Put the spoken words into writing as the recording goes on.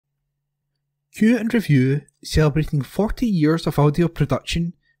Cue and Review, celebrating 40 years of audio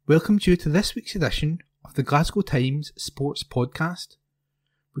production, welcomes you to this week's edition of the Glasgow Times Sports podcast,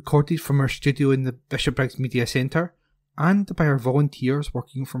 recorded from our studio in the Bishopbriggs Media Centre and by our volunteers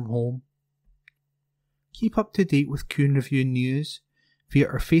working from home. Keep up to date with Cue and Review news via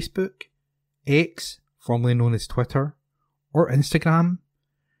our Facebook, X, formerly known as Twitter, or Instagram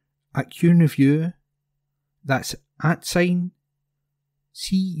at Cue and Review. That's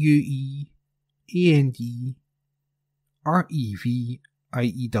 @CUEANDREVIEW,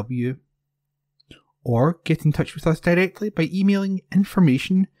 or get in touch with us directly by emailing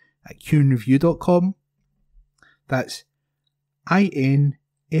information@cueandreview.com. That's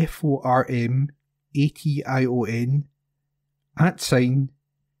INFORMATION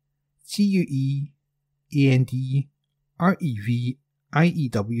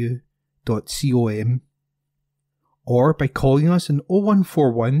or by calling us on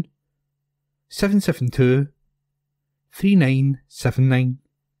 0141 772 3979.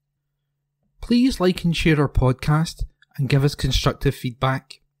 Please like and share our podcast and give us constructive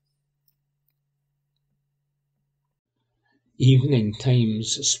feedback. Evening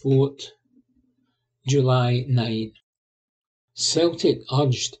Times Sport, July 9. Celtic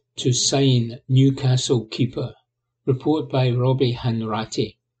urged to sign Newcastle keeper. Report by Robbie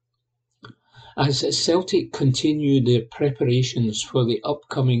Hanratty. As Celtic continue their preparations for the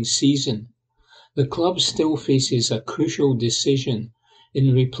upcoming season, the club still faces a crucial decision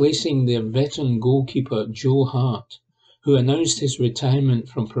in replacing their veteran goalkeeper Joe Hart, who announced his retirement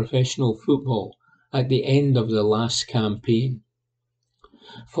from professional football at the end of the last campaign.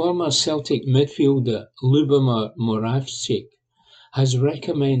 Former Celtic midfielder Lubomir Moravcik has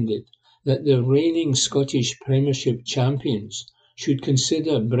recommended that the reigning Scottish Premiership champions should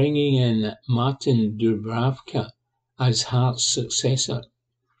consider bringing in Martin Dubravka as Hart's successor.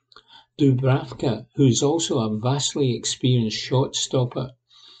 Dubravka, who is also a vastly experienced shot stopper,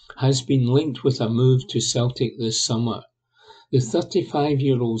 has been linked with a move to Celtic this summer. The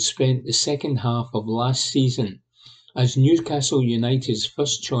 35-year-old spent the second half of last season as Newcastle United's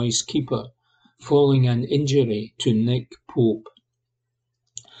first-choice keeper, following an injury to Nick Pope.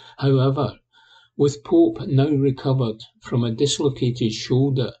 However, with Pope now recovered from a dislocated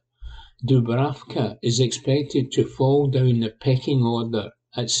shoulder, Dubravka is expected to fall down the pecking order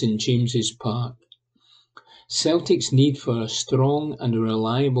at St James's Park. Celtic's need for a strong and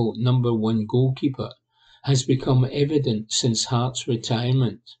reliable number one goalkeeper has become evident since Hart's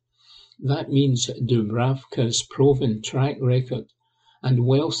retirement. That means Dubravka's proven track record and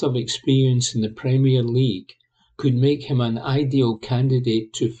wealth of experience in the Premier League could make him an ideal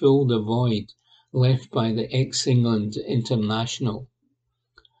candidate to fill the void left by the ex-England international.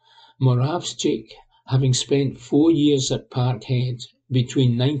 Moravcik, having spent 4 years at Parkhead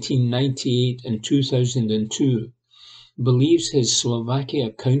between 1998 and 2002, believes his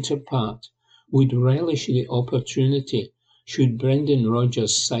Slovakia counterpart would relish the opportunity should Brendan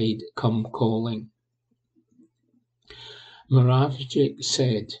Rodgers' side come calling. Moravcik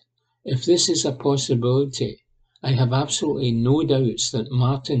said, "If this is a possibility, I have absolutely no doubts that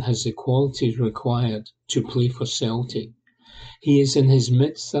Martin has the qualities required to play for Celtic. He is in his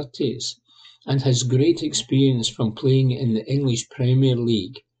mid-30s and has great experience from playing in the English Premier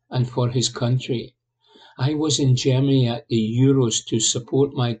League and for his country. I was in Germany at the Euros to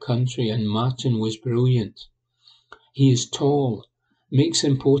support my country and Martin was brilliant. He is tall, makes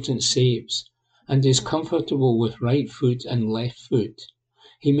important saves, and is comfortable with right foot and left foot.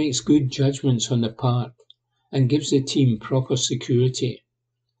 He makes good judgments on the park and gives the team proper security.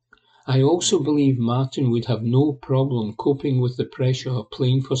 I also believe Martin would have no problem coping with the pressure of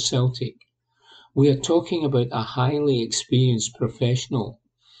playing for Celtic. We are talking about a highly experienced professional.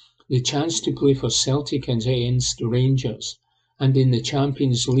 The chance to play for Celtic against Rangers and in the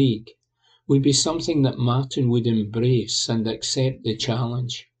Champions League would be something that Martin would embrace and accept the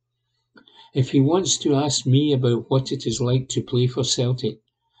challenge. If he wants to ask me about what it is like to play for Celtic,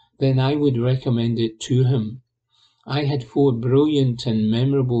 then I would recommend it to him. I had 4 brilliant and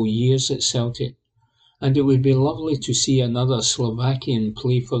memorable years at Celtic, and it would be lovely to see another Slovakian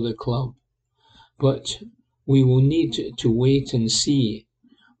play for the club. But we will need to wait and see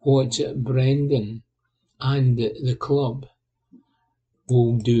what Brendan and the club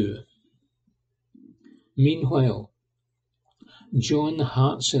will do." Meanwhile, John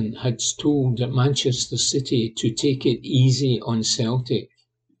Hartson had told Manchester City to take it easy on Celtic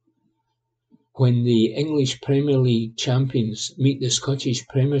when the English Premier League champions meet the Scottish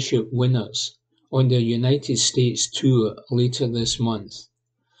Premiership winners on their United States tour later this month.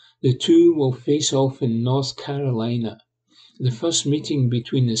 The two will face off in North Carolina the first meeting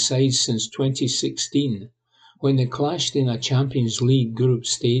between the sides since 2016, when they clashed in a Champions League group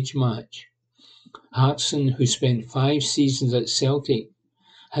stage match. Hartson, who spent 5 seasons at Celtic,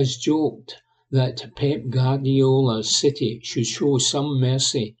 has joked that Pep Guardiola's City should show some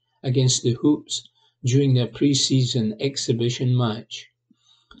mercy against the Hoops during their pre-season exhibition match.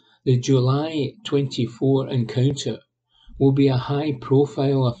 The July 24 encounter will be a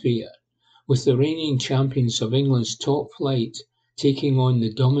high-profile affair, with the reigning champions of England's top flight taking on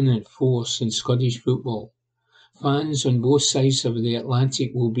the dominant force in Scottish football. Fans on both sides of the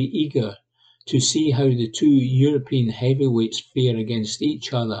Atlantic will be eager to see how the two European heavyweights fare against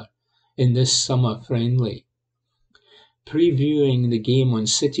each other in this summer friendly. Previewing the game on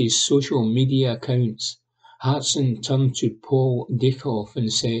City's social media accounts, Hartson turned to Paul Dickoff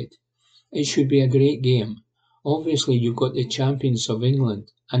and said, "It should be a great game. Obviously you've got the champions of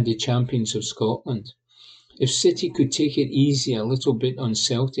England and the champions of Scotland. If City could take it easy a little bit on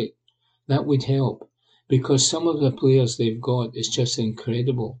Celtic, that would help, because some of the players they've got is just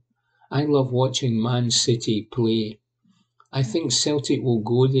incredible. I love watching Man City play. I think Celtic will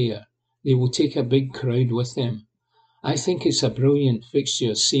go there. They will take a big crowd with them. I think it's a brilliant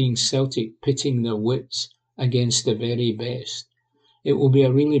fixture seeing Celtic pitting their wits against the very best. It will be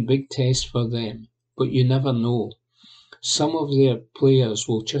a really big test for them, but you never know. Some of their players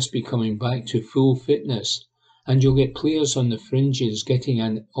will just be coming back to full fitness, and you'll get players on the fringes getting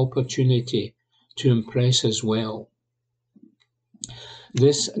an opportunity to impress as well."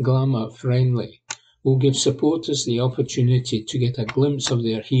 This glamour friendly will give supporters the opportunity to get a glimpse of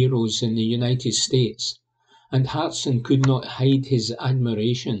their heroes in the United States, and Hartson could not hide his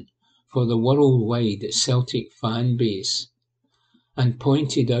admiration for the worldwide Celtic fan base, and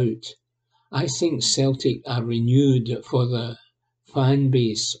pointed out, "I think Celtic are renewed for the fan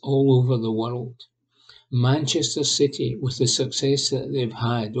base all over the world. Manchester City, with the success that they've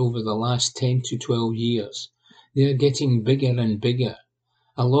had over the last 10 to 12 years, they are getting bigger and bigger,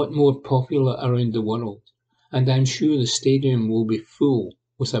 a lot more popular around the world, and I'm sure the stadium will be full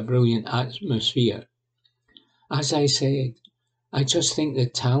with a brilliant atmosphere. As I said, I just think the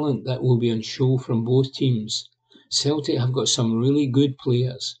talent that will be on show from both teams. Celtic have got some really good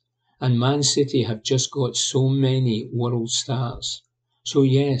players, and Man City have just got so many world stars. So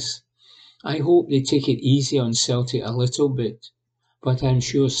yes, I hope they take it easy on Celtic a little bit, but I'm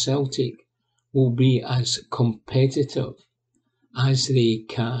sure Celtic will be as competitive as they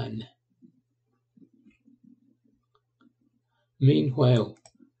can." Meanwhile,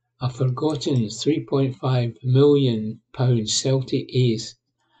 a forgotten £3.5 million Celtic ace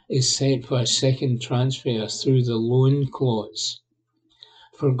is set for a second transfer through the loan clause.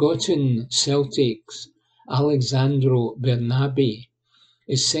 Forgotten Celtic's Alexandro Bernabe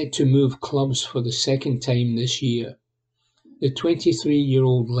is set to move clubs for the second time this year. The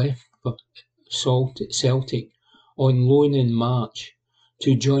 23-year-old left Celtic on loan in March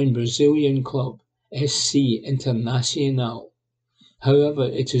to join Brazilian club SC Internacional. However,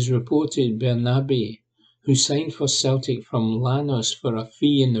 it is reported Bernabe, who signed for Celtic from Lanús for a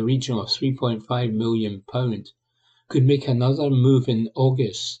fee in the region of £3.5 million, could make another move in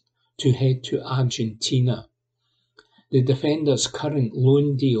August to head to Argentina. The defender's current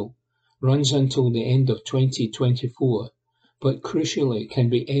loan deal runs until the end of 2024, but crucially can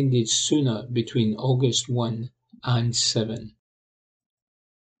be ended sooner between August 1 and 7.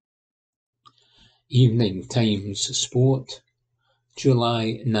 Evening Times Sport,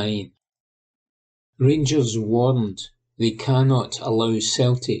 July 9. Rangers warned they cannot allow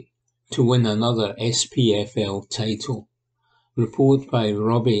Celtic to win another SPFL title. Report by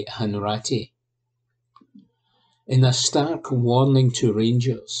Robbie Hanratty. In a stark warning to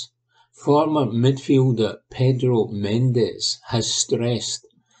Rangers, former midfielder Pedro Mendes has stressed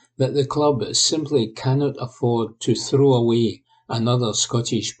that the club simply cannot afford to throw away another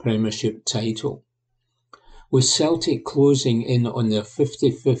Scottish Premiership title. With Celtic closing in on their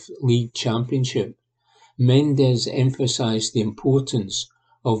 55th league championship, Mendes emphasised the importance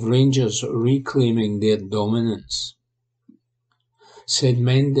of Rangers reclaiming their dominance. Said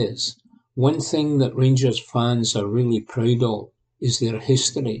Mendes, "One thing that Rangers fans are really proud of is their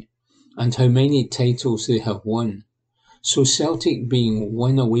history and how many titles they have won. So Celtic being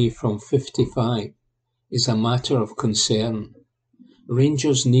one away from 55 is a matter of concern.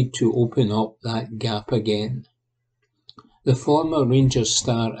 Rangers need to open up that gap again." The former Rangers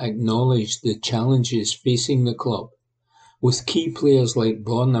star acknowledged the challenges facing the club, with key players like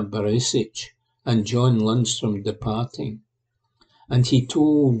Borna Barisic and John Lundstrom departing. And he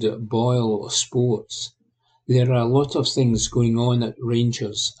told Boyle Sports, "There are a lot of things going on at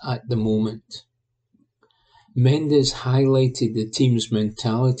Rangers at the moment." Mendes highlighted the team's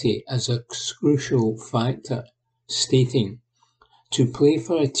mentality as a crucial factor, stating, "To play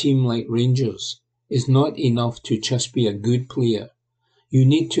for a team like Rangers is not enough to just be a good player. You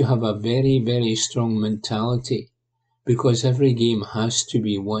need to have a very, very strong mentality, because every game has to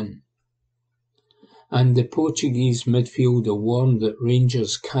be won." And the Portuguese midfielder warned that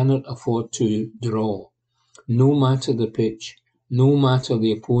Rangers cannot afford to draw. No matter the pitch, no matter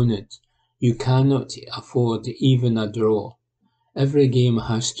the opponent, you cannot afford even a draw. Every game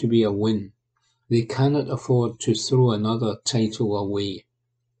has to be a win. They cannot afford to throw another title away.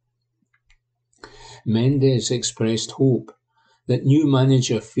 Mendes expressed hope that new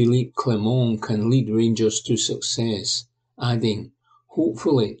manager Philippe Clement can lead Rangers to success, adding,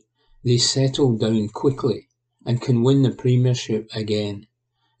 "Hopefully, they settle down quickly and can win the Premiership again.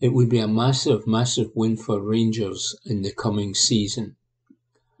 It would be a massive, massive win for Rangers in the coming season."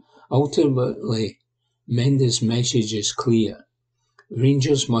 Ultimately, Mendes' message is clear.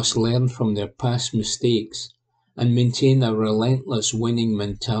 Rangers must learn from their past mistakes and maintain a relentless winning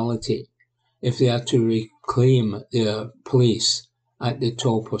mentality if they are to reclaim their place at the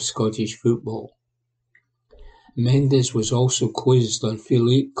top of Scottish football. Mendes was also quizzed on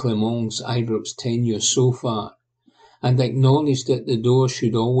Philippe Clement's Ibrox tenure so far, and acknowledged that the door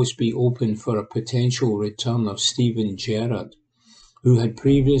should always be open for a potential return of Steven Gerrard, who had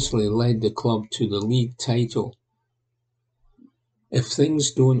previously led the club to the league title. If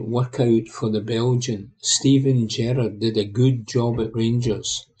things don't work out for the Belgian, Steven Gerrard did a good job at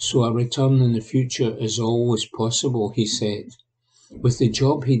Rangers, so a return in the future is always possible, he said. With the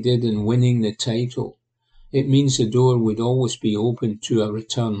job he did in winning the title, it means the door would always be open to a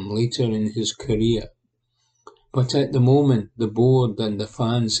return later in his career. But at the moment, the board and the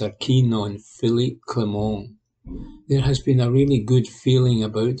fans are keen on Philippe Clement. There has been a really good feeling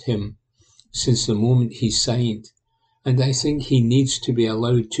about him since the moment he signed, and I think he needs to be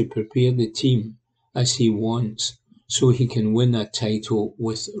allowed to prepare the team as he wants so he can win a title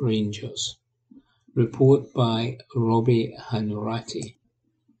with Rangers. Report by Robbie Hanratty.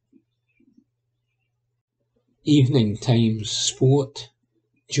 Evening Times Sport,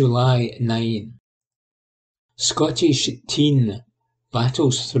 July 9. Scottish teen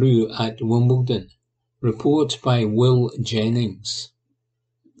battles through at Wimbledon. Report by Will Jennings.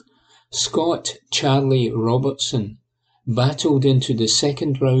 Scot Charlie Robertson battled into the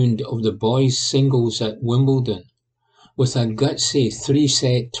second round of the boys' singles at Wimbledon with a gutsy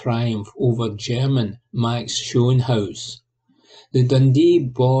 3-set triumph over German Max Schonhaus. The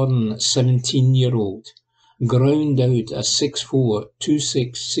Dundee-born 17-year-old ground out a 6-4,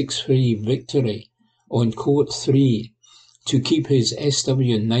 2-6, 6-3 victory on Court 3 to keep his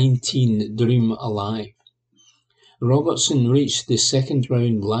SW19 dream alive. Robertson reached the second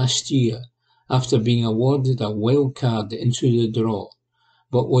round last year after being awarded a wild card into the draw,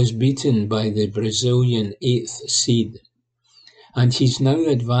 but was beaten by the Brazilian 8th seed. And he's now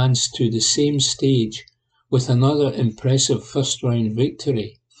advanced to the same stage with another impressive first-round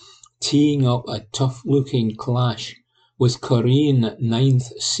victory, teeing up a tough-looking clash with Korean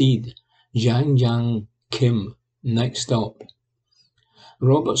 9th seed Jang Kim next up.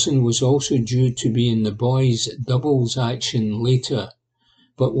 Robertson was also due to be in the boys' doubles action later,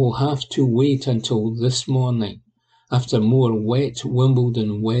 but will have to wait until this morning after more wet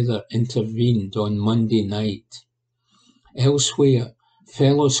Wimbledon weather intervened on Monday night. Elsewhere,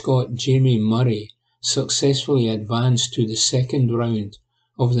 fellow Scot Jamie Murray successfully advanced to the second round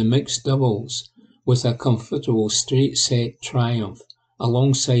of the mixed doubles with a comfortable straight-set triumph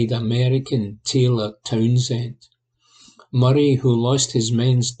alongside American Taylor Townsend. Murray, who lost his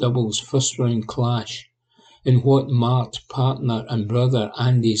men's doubles first-round clash in what marked partner and brother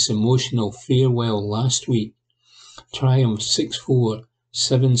Andy's emotional farewell last week, triumphed 6-4,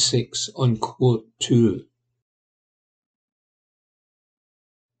 7-6 on Court 2.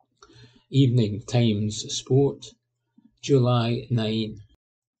 Evening Times Sport, July 9.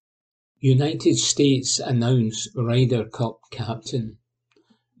 United States announce Ryder Cup captain.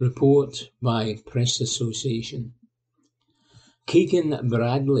 Report by Press Association. Keegan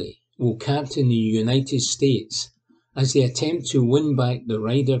Bradley will captain the United States as they attempt to win back the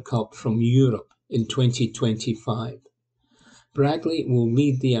Ryder Cup from Europe in 2025. Bradley will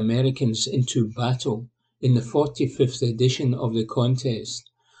lead the Americans into battle in the 45th edition of the contest,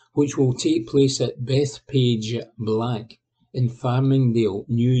 which will take place at Bethpage Black in Farmingdale,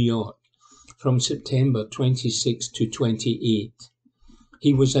 New York, from September 26 to 28.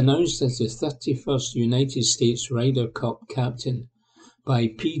 He was announced as the 31st United States Ryder Cup captain by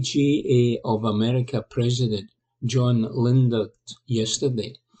PGA of America President John Lindert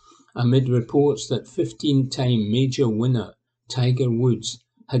yesterday, amid reports that 15-time major winner Tiger Woods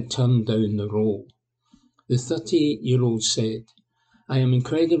had turned down the role. The 38-year-old said, "I am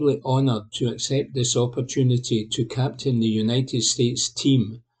incredibly honoured to accept this opportunity to captain the United States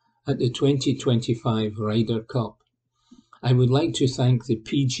team at the 2025 Ryder Cup. I would like to thank the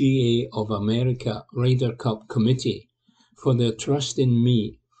PGA of America Ryder Cup Committee for their trust in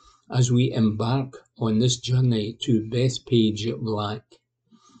me as we embark on this journey to Bethpage Black.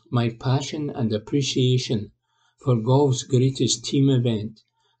 My passion and appreciation for golf's greatest team event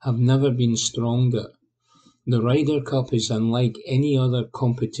have never been stronger. The Ryder Cup is unlike any other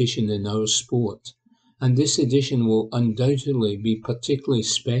competition in our sport, and this edition will undoubtedly be particularly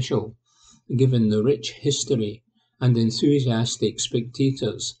special given the rich history and enthusiastic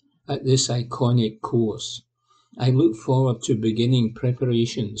spectators at this iconic course. I look forward to beginning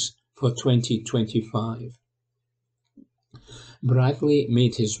preparations for 2025. Bradley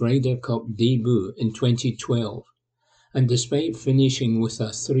made his Ryder Cup debut in 2012, and despite finishing with a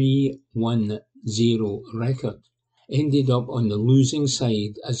 3-1-0 record, ended up on the losing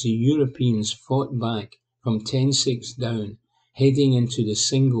side as the Europeans fought back from 10-6 down, heading into the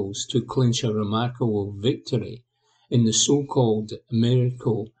singles to clinch a remarkable victory in the so-called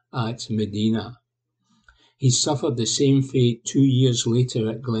Miracle at Medina. He suffered the same fate 2 years later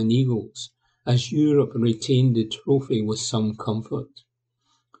at Gleneagles, as Europe retained the trophy with some comfort.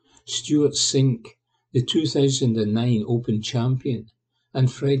 Stuart Sink, the 2009 Open champion,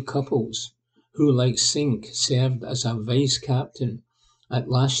 and Fred Couples, who like Sink served as a vice-captain at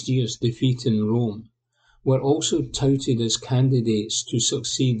last year's defeat in Rome, were also touted as candidates to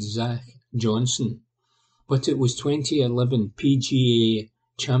succeed Zach Johnson, but it was 2011 PGA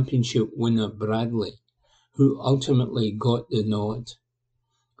Championship winner Bradley who ultimately got the nod.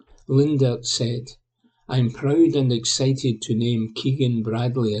 Lindert said, "I am proud and excited to name Keegan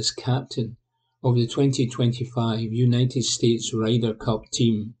Bradley as captain of the 2025 United States Ryder Cup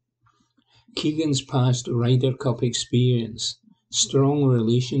team. Keegan's past Ryder Cup experience, strong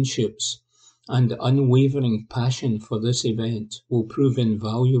relationships, and unwavering passion for this event will prove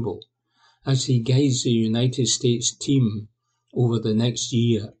invaluable as he guides the United States team over the next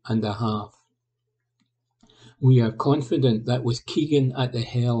year and a half. We are confident that with Keegan at the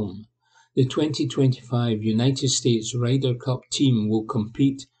helm, the 2025 United States Ryder Cup team will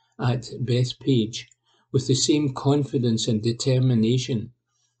compete at Bethpage with the same confidence and determination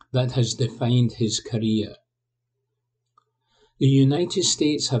that has defined his career." The United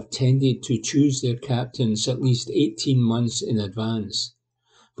States have tended to choose their captains at least 18 months in advance,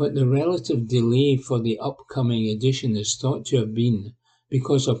 but the relative delay for the upcoming edition is thought to have been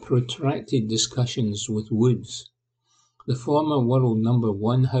because of protracted discussions with Woods. The former world number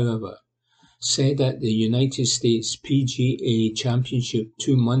one, however, said at the United States PGA Championship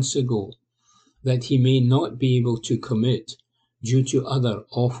 2 months ago that he may not be able to commit due to other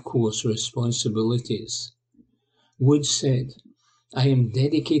off-course responsibilities. Woods said, "I am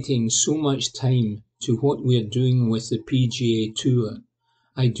dedicating so much time to what we are doing with the PGA Tour.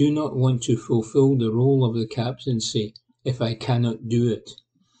 I do not want to fulfill the role of the captaincy if I cannot do it.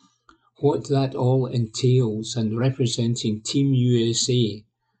 What that all entails and representing Team USA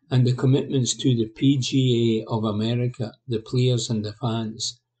and the commitments to the PGA of America, the players and the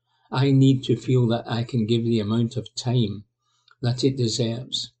fans, I need to feel that I can give the amount of time that it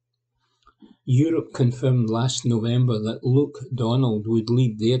deserves." Europe confirmed last November that Luke Donald would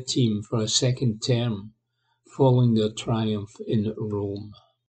lead their team for a second term following their triumph in Rome.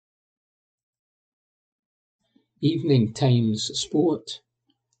 Evening Times Sport,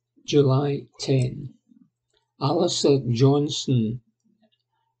 July 10. Alistair Johnson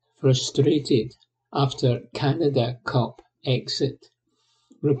frustrated after Canada Cup exit.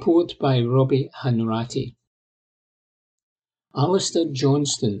 Report by Robbie Hanratty. Alistair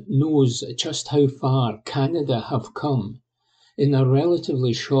Johnston knows just how far Canada have come in a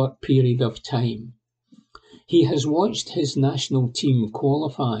relatively short period of time. He has watched his national team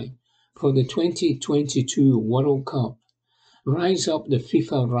qualify for the 2022 World Cup, rise up the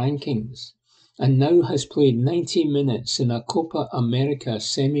FIFA rankings, and now has played 90 minutes in a Copa America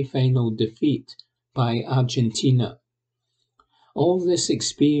semi-final defeat by Argentina. All this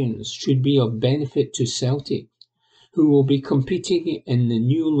experience should be of benefit to Celtic, who will be competing in the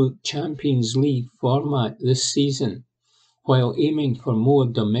new-look Champions League format this season, while aiming for more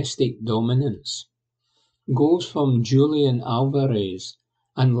domestic dominance. Goals from Julian Alvarez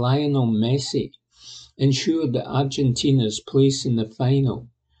and Lionel Messi ensured Argentina's place in the final,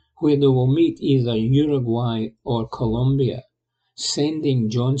 where they will meet either Uruguay or Colombia, sending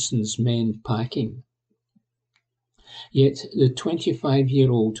Johnson's men packing. Yet the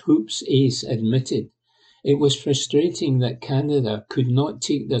 25-year-old hoops ace admitted it was frustrating that Canada could not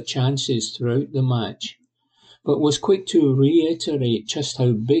take their chances throughout the match, but was quick to reiterate just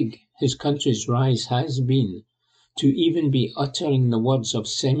how big his country's rise has been to even be uttering the words of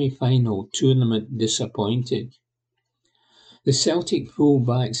semi-final tournament disappointed. The Celtic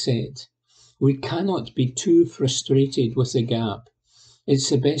full-back said, "We cannot be too frustrated with the gap. It's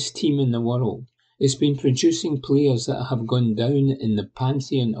the best team in the world. It's been producing players that have gone down in the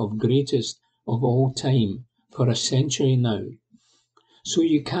pantheon of greatest of all time for a century now. So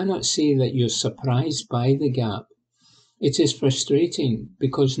you cannot say that you're surprised by the gap. It is frustrating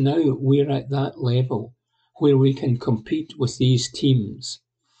because now we're at that level where we can compete with these teams.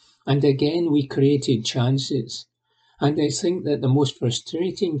 And again we created chances. And I think that the most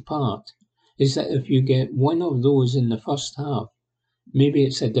frustrating part is that if you get one of those in the first half, maybe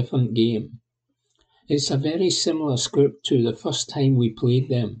it's a different game. It's a very similar script to the first time we played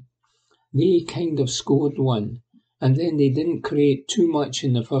them. They kind of scored one, and then they didn't create too much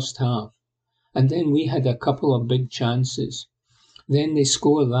in the first half. And then we had a couple of big chances. Then they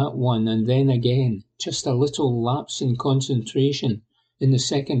score that one, and then again, just a little lapse in concentration in the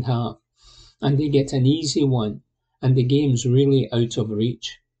second half. And they get an easy one, and the game's really out of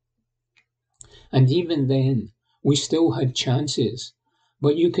reach. And even then, we still had chances,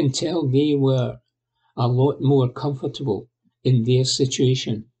 but you can tell they were a lot more comfortable in their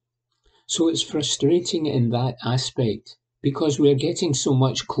situation. So it's frustrating in that aspect, because we're getting so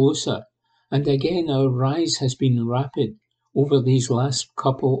much closer, and again our rise has been rapid over these last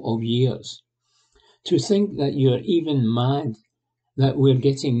couple of years. To think that you're even mad that we're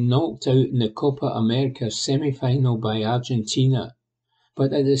getting knocked out in the Copa America semi-final by Argentina,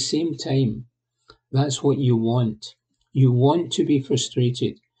 but at the same time, that's what you want. You want to be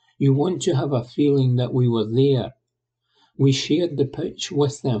frustrated. You want to have a feeling that we were there. We shared the pitch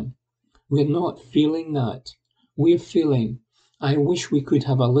with them. We're not feeling that. We're feeling, I wish we could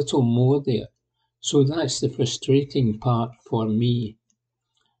have a little more there. So that's the frustrating part for me.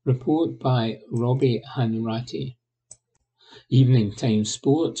 Report by Robbie Hanratty. Evening Times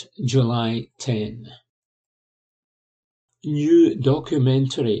Sport, July 10. New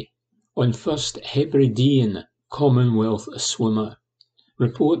documentary on First Hebridean Commonwealth swimmer.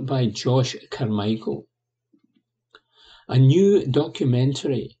 Report by Josh Carmichael. A new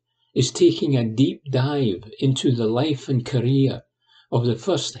documentary is taking a deep dive into the life and career of the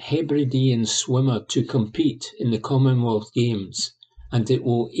first Hebridean swimmer to compete in the Commonwealth Games, and it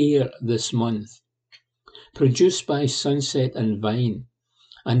will air this month. Produced by Sunset and Vine,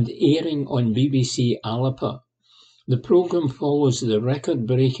 and airing on BBC Alapa, the programme follows the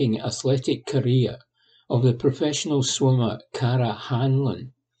record-breaking athletic career of the professional swimmer Cara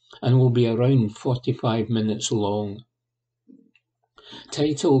Hanlon, and will be around 45 minutes long.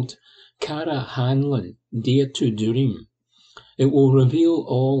 Titled Cara Hanlon, Dare to Dream, it will reveal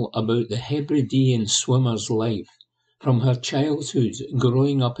all about the Hebridean swimmer's life, from her childhood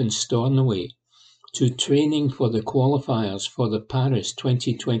growing up in Stornoway to training for the qualifiers for the Paris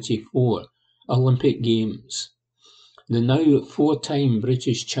 2024 Olympic Games. The now four-time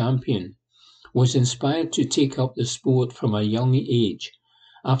British champion was inspired to take up the sport from a young age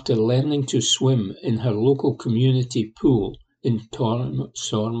after learning to swim in her local community pool in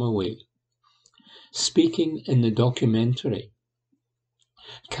Stornoway. Speaking in the documentary,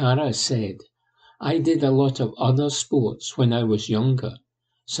 Cara said, "I did a lot of other sports when I was younger,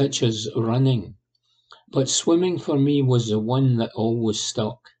 such as running, but swimming for me was the one that always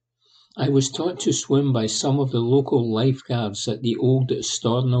stuck. I was taught to swim by some of the local lifeguards at the old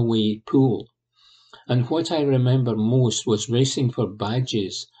Stornoway pool, and what I remember most was racing for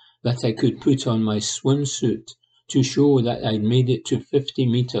badges that I could put on my swimsuit to show that I'd made it to 50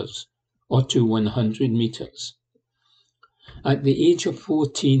 metres or to 100 metres. At the age of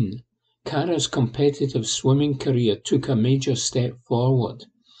 14, Cara's competitive swimming career took a major step forward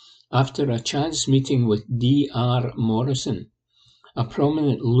after a chance meeting with D.R. Morrison, a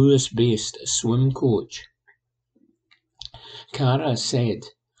prominent Lewis-based swim coach. Cara said,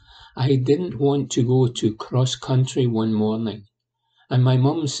 "I didn't want to go to cross-country one morning, and my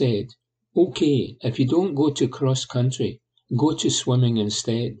mum said, 'Okay, if you don't go to cross-country, go to swimming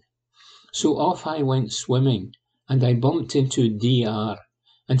instead.' So off I went swimming, and I bumped into D.R.,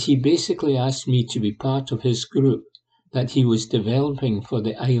 and he basically asked me to be part of his group that he was developing for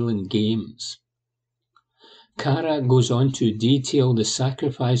the Island Games." Cara goes on to detail the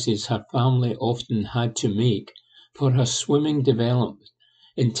sacrifices her family often had to make for her swimming development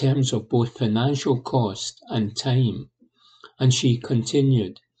in terms of both financial cost and time, and she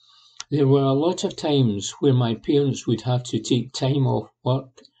continued, There were a lot of times where my parents would have to take time off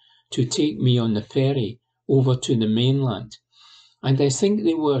work to take me on the ferry over to the mainland, and I think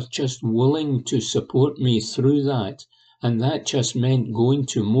they were just willing to support me through that, and that just meant going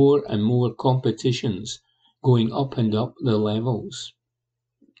to more and more competitions, going up and up the levels.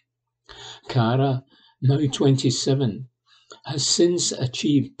 Cara, now 27, has since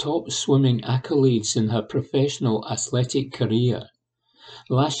achieved top swimming accolades in her professional athletic career.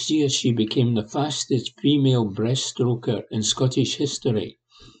 Last year she became the fastest female breaststroker in Scottish history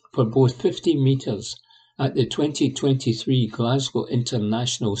for both 50 metres at the 2023 Glasgow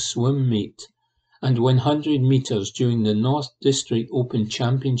International Swim Meet and 100 metres during the North District Open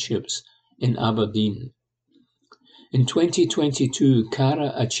Championships in Aberdeen. In 2022,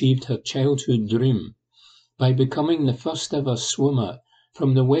 Cara achieved her childhood dream by becoming the first ever swimmer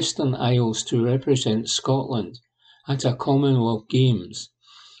from the Western Isles to represent Scotland at a Commonwealth Games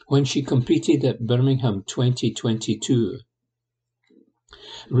when she competed at Birmingham 2022.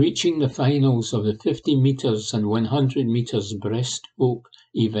 Reaching the finals of the 50 metres and 100 metres breaststroke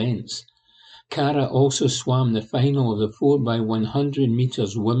events, Cara also swam the final of the 4x100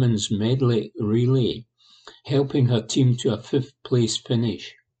 metres women's medley relay, helping her team to a 5th place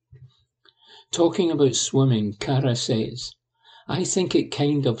finish. Talking about swimming, Cara says, "I think it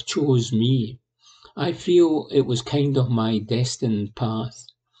kind of chose me. I feel it was kind of my destined path.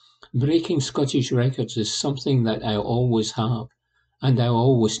 Breaking Scottish records is something that I always have, and I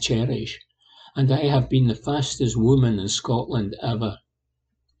always cherish, and I have been the fastest woman in Scotland ever."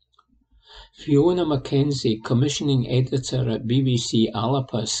 Fiona Mackenzie, commissioning editor at BBC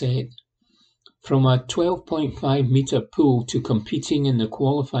Alapa, said, "From a 12.5 metre pool to competing in the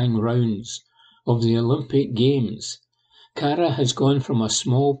qualifying rounds of the Olympic Games, Cara has gone from a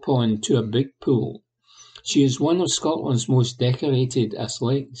small pond to a big pool. She is one of Scotland's most decorated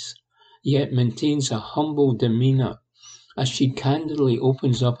athletes, yet maintains a humble demeanour as she candidly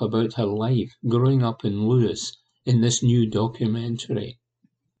opens up about her life growing up in Lewis in this new documentary."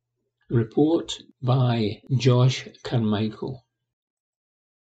 Report by Josh Carmichael.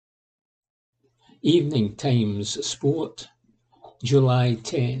 Evening Times Sport, July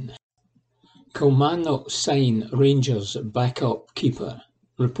 10. Kilmarnock sign Rangers backup keeper.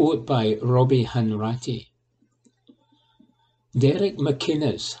 Report by Robbie Hanratty. Derek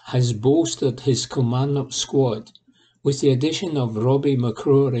McInnes has bolstered his Kilmarnock squad with the addition of Robbie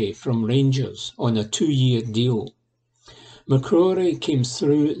McCrory from Rangers on a 2-year deal. McCrory came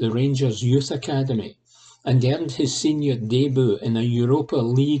through the Rangers Youth Academy and earned his senior debut in a Europa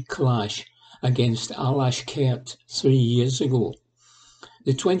League clash against Alashkert 3 years ago.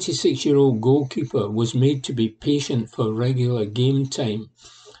 The 26-year-old goalkeeper was made to be patient for regular game time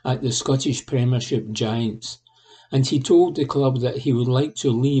at the Scottish Premiership giants, and he told the club that he would like to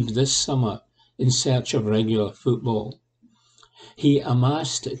leave this summer in search of regular football. He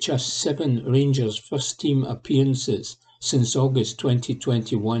amassed just 7 Rangers first-team appearances since August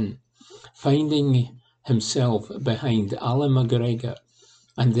 2021, finding himself behind Alan McGregor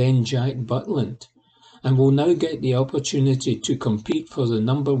and then Jack Butland, and will now get the opportunity to compete for the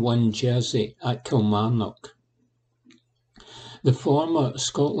number 1 jersey at Kilmarnock. The former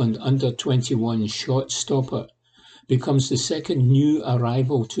Scotland under-21 shot stopper becomes the second new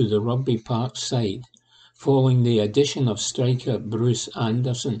arrival to the Rugby Park side, following the addition of striker Bruce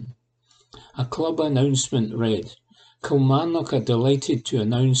Anderson. A club announcement read, "Kilmarnock are delighted to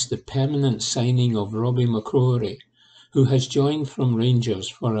announce the permanent signing of Robbie McCrory, who has joined from Rangers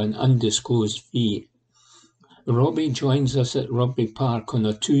for an undisclosed fee. Robbie joins us at Rugby Park on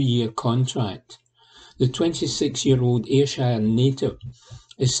a 2-year contract. The 26-year-old Ayrshire native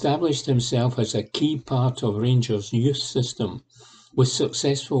established himself as a key part of Rangers' youth system, with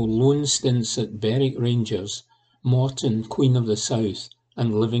successful loan stints at Berwick Rangers, Morton, Queen of the South,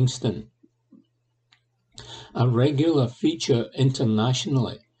 and Livingston. A regular feature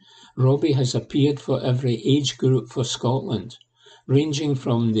internationally, Robbie has appeared for every age group for Scotland, ranging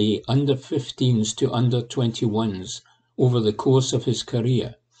from the under-15s to under-21s over the course of his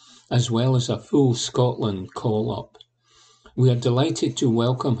career, as well as a full Scotland call-up. We are delighted to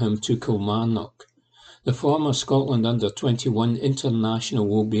welcome him to Kilmarnock. The former Scotland under-21 international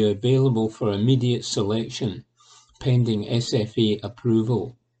will be available for immediate selection, pending SFA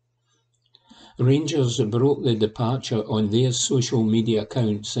approval." Rangers broke the departure on their social media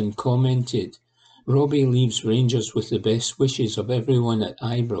accounts and commented, "Robbie leaves Rangers with the best wishes of everyone at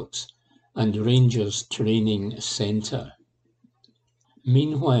Ibrox and Rangers Training Centre."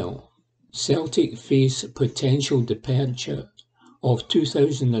 Meanwhile, Celtic face potential departure of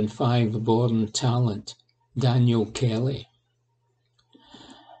 2005-born talent Daniel Kelly.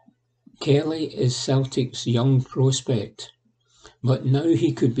 Kelly is Celtic's young prospect, but now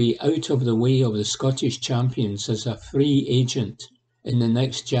he could be out of the way of the Scottish champions as a free agent in the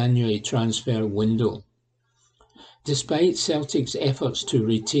next January transfer window. Despite Celtic's efforts to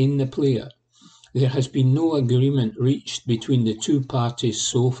retain the player, there has been no agreement reached between the two parties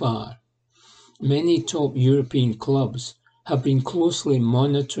so far. Many top European clubs have been closely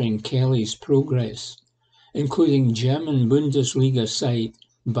monitoring Kelly's progress, including German Bundesliga side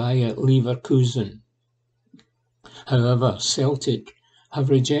Bayer Leverkusen. However, Celtic have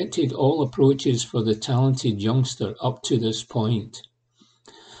rejected all approaches for the talented youngster up to this point.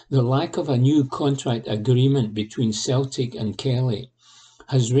 The lack of a new contract agreement between Celtic and Kelly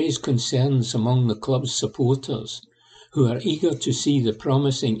has raised concerns among the club's supporters, who are eager to see the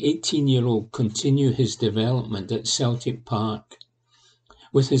promising 18-year-old continue his development at Celtic Park.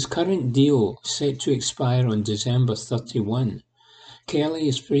 With his current deal set to expire on December 31, Kelly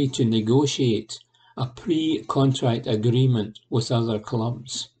is free to negotiate a pre-contract agreement with other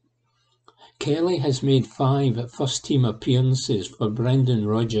clubs. Kelly has made 5 first-team appearances for Brendan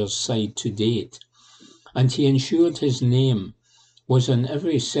Rodgers' side to date, and he ensured his name was on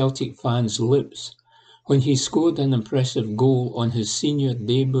every Celtic fan's lips when he scored an impressive goal on his senior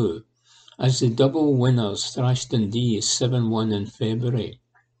debut as the double winners thrashed Dundee 7-1 in February.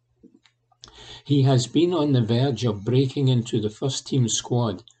 He has been on the verge of breaking into the first-team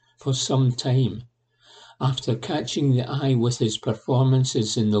squad for some time, after catching the eye with his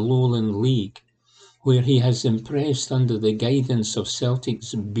performances in the Lowland League, where he has impressed under the guidance of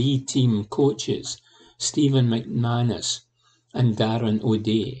Celtic's B-team coaches Stephen McManus and Darren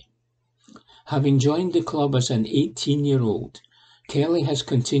O'Day. Having joined the club as an 18-year-old, Kelly has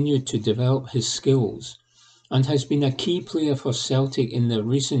continued to develop his skills and has been a key player for Celtic in the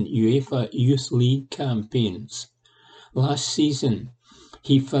recent UEFA Youth League campaigns. Last season,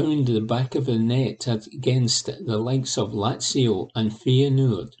 he found the back of the net against the likes of Lazio and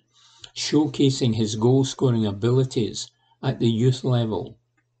Feyenoord, showcasing his goal-scoring abilities at the youth level.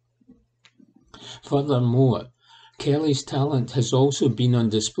 Furthermore, Kelly's talent has also been on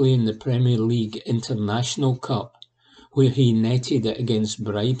display in the Premier League International Cup, where he netted it against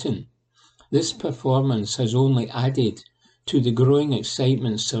Brighton. This performance has only added to the growing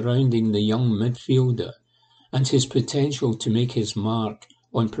excitement surrounding the young midfielder and his potential to make his mark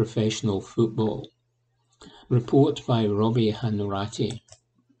on professional football. Report by Robbie Hanratty.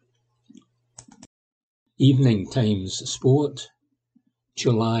 Evening Times Sport,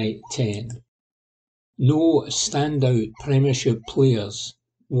 July 10. No standout Premiership players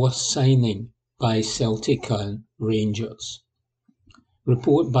worth signing by Celtic and Rangers.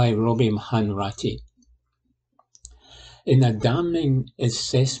 Report by Robbie Hanratty. In a damning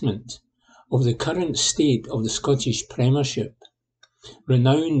assessment of the current state of the Scottish Premiership,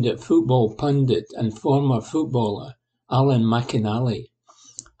 renowned football pundit and former footballer Alan McInally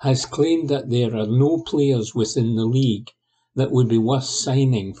has claimed that there are no players within the league that would be worth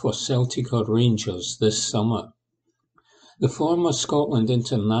signing for Celtic or Rangers this summer. The former Scotland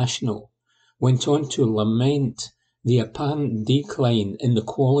international went on to lament the apparent decline in the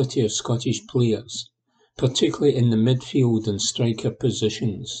quality of Scottish players, particularly in the midfield and striker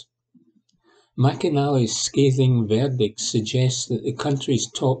positions. McInally's scathing verdict suggests that the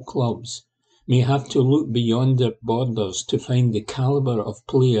country's top clubs may have to look beyond their borders to find the calibre of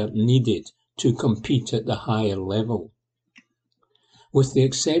player needed to compete at the higher level. With the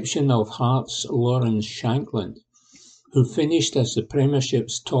exception of Hearts' Lawrence Shankland, who finished as the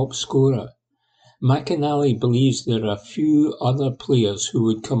Premiership's top scorer, McInally believes there are few other players who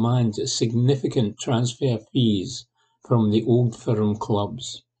would command significant transfer fees from the Old Firm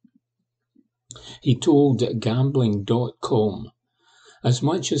clubs. He told Gambling.com, "As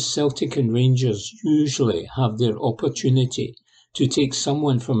much as Celtic and Rangers usually have their opportunity to take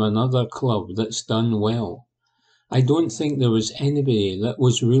someone from another club that's done well, I don't think there was anybody that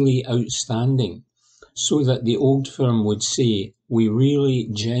was really outstanding, so that the Old Firm would say, we really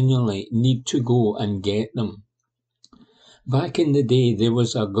genuinely need to go and get them. Back in the day, there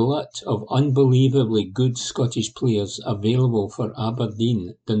was a glut of unbelievably good Scottish players available for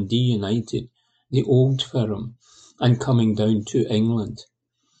Aberdeen, Dundee United, the Old Firm, and coming down to England.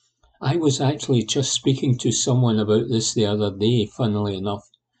 I was actually just speaking to someone about this the other day, funnily enough,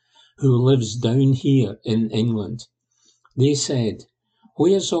 who lives down here in England. They said,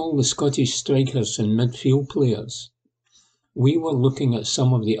 where's all the Scottish strikers and midfield players? We were looking at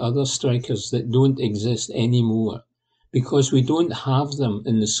some of the other strikers that don't exist anymore, because we don't have them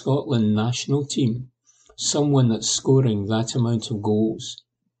in the Scotland national team, someone that's scoring that amount of goals.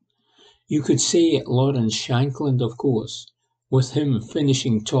 You could say Lawrence Shankland, of course, with him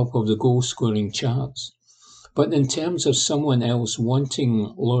finishing top of the goal-scoring charts. But in terms of someone else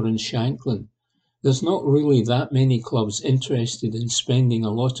wanting Lawrence Shankland, there's not really that many clubs interested in spending a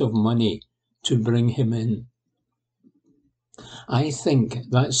lot of money to bring him in. I think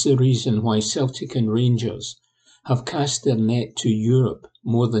that's the reason why Celtic and Rangers have cast their net to Europe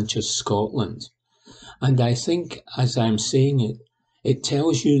more than just Scotland. And I think, as I'm saying it, it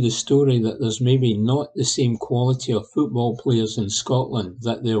tells you the story that there's maybe not the same quality of football players in Scotland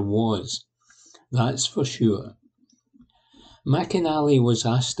that there was. That's for sure. McInally was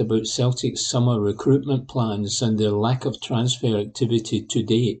asked about Celtic's summer recruitment plans and their lack of transfer activity to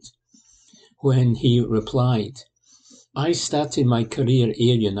date, when he replied, "I started my career at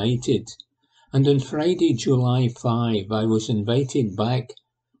Ayr United, and on Friday, July 5, I was invited back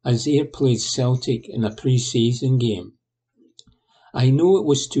as Ayr played Celtic in a pre-season game. I know it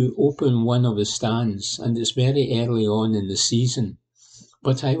was to open one of the stands, and it's very early on in the season,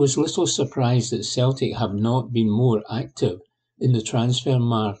 but I was little surprised that Celtic have not been more active in the transfer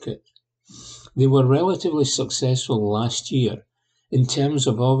market. They were relatively successful last year in terms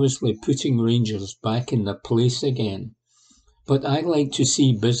of obviously putting Rangers back in their place again, but I like to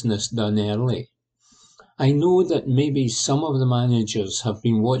see business done early. I know that maybe some of the managers have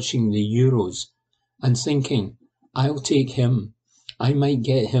been watching the Euros and thinking, I'll take him, I might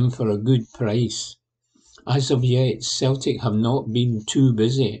get him for a good price. As of yet, Celtic have not been too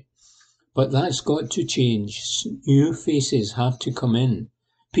busy. But that's got to change. New faces have to come in.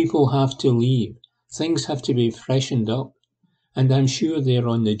 People have to leave. Things have to be freshened up. And I'm sure they're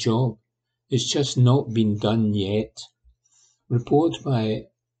on the job. It's just not been done yet. Report by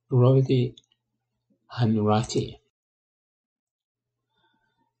Roddy Hanratty.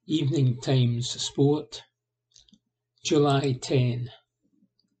 Evening Times Sport, July 10.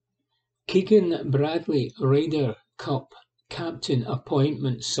 Keegan Bradley Ryder Cup captain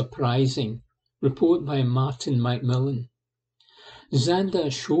appointment surprising. Report by Martin Macmillan. Xander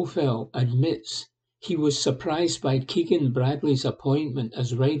Schofel admits he was surprised by Keegan Bradley's appointment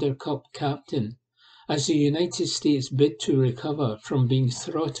as Ryder Cup captain as the United States bid to recover from being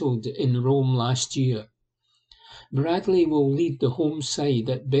throttled in Rome last year. Bradley will lead the home side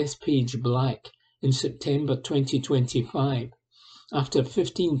at Bethpage Black in September 2025 after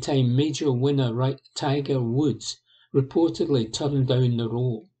 15-time major winner Tiger Woods reportedly turned down the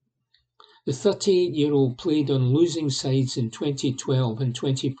role. The 38-year-old played on losing sides in 2012 and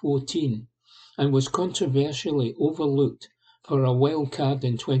 2014 and was controversially overlooked for a wild card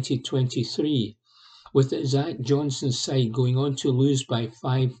in 2023, with Zach Johnson's side going on to lose by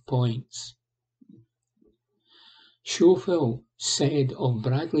 5 points. Schofel said of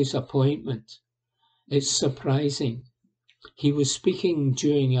Bradley's appointment, "It's surprising." He was speaking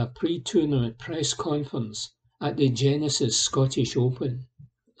during a pre-tournament press conference at the Genesis Scottish Open,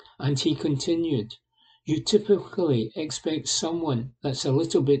 and he continued, "You typically expect someone that's a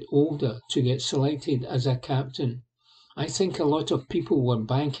little bit older to get selected as a captain. I think a lot of people were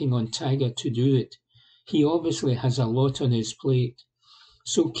banking on Tiger to do it. He obviously has a lot on his plate."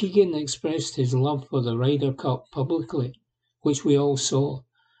 So Keegan expressed his love for the Ryder Cup publicly, which we all saw,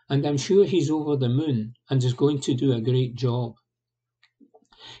 and I'm sure he's over the moon and is going to do a great job.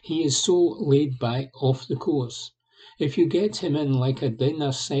 He is so laid back off the course. If you get him in like a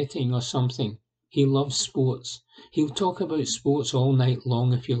dinner setting or something, he loves sports. He'll talk about sports all night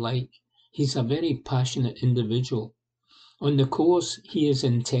long if you like. He's a very passionate individual. On the course, he is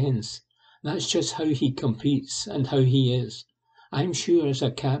intense. That's just how he competes and how he is. I'm sure as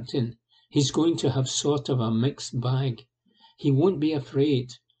a captain, he's going to have sort of a mixed bag. He won't be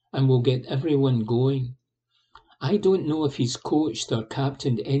afraid and will get everyone going. I don't know if he's coached or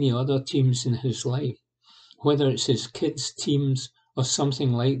captained any other teams in his life, whether it's his kids' teams or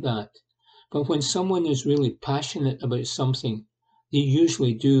something like that. But when someone is really passionate about something, they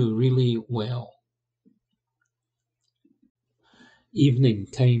usually do really well. Evening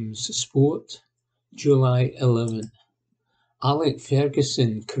Times Sport, July 11. Alec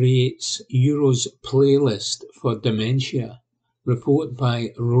Ferguson creates Euros playlist for dementia. Report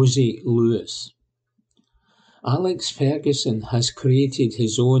by Rosie Lewis. Alex Ferguson has created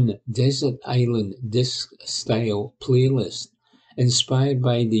his own Desert Island disc-style playlist inspired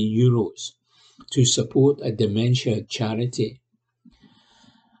by the Euros to support a dementia charity.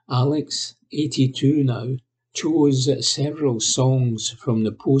 Alex, 82 now, chose several songs from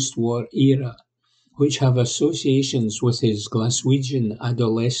the post-war era which have associations with his Glaswegian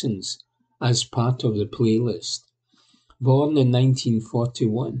adolescence as part of the playlist. Born in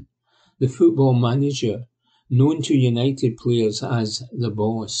 1941, the football manager, known to United players as the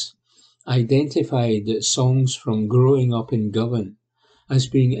Boss, identified songs from growing up in Govan as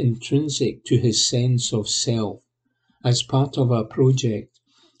being intrinsic to his sense of self as part of a project,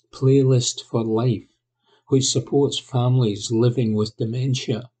 Playlist for Life, which supports families living with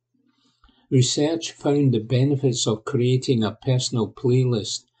dementia. Research found the benefits of creating a personal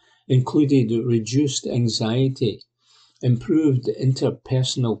playlist included reduced anxiety, improved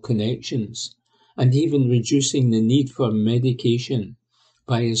interpersonal connections, and even reducing the need for medication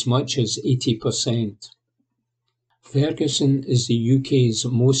by as much as 80%. Ferguson is the UK's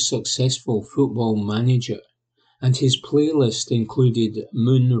most successful football manager, and his playlist included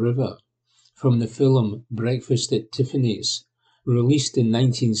Moon River from the film Breakfast at Tiffany's, released in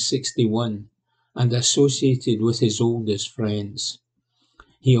 1961 and associated with his oldest friends.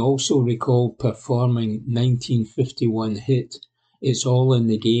 He also recalled performing 1951 hit It's All in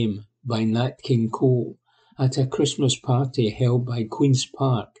the Game by Nat King Cole at a Christmas party held by Queen's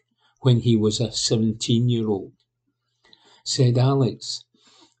Park when he was a 17-year-old. Said Alex,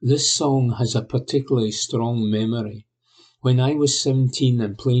 "This song has a particularly strong memory. When I was 17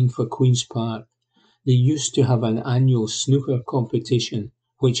 and playing for Queen's Park, they used to have an annual snooker competition,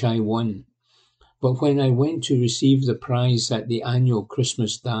 which I won. But when I went to receive the prize at the annual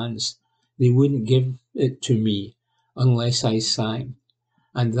Christmas dance, they wouldn't give it to me unless I sang.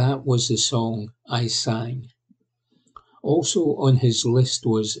 And that was the song I sang." Also on his list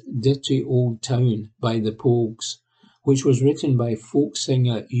was Dirty Old Town by the Pogues, which was written by folk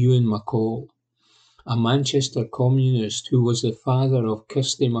singer Ewan MacColl, a Manchester communist who was the father of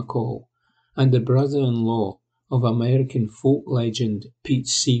Kirsty MacColl and the brother-in-law of American folk legend Pete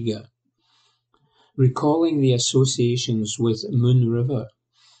Seeger. Recalling the associations with Moon River,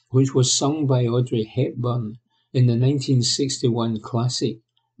 which was sung by Audrey Hepburn in the 1961 classic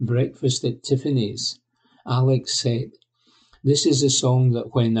Breakfast at Tiffany's, Alex said, "This is a song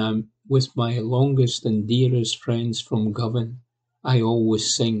that when I'm with my longest and dearest friends from Govan, I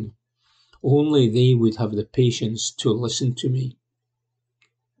always sing. Only they would have the patience to listen to me."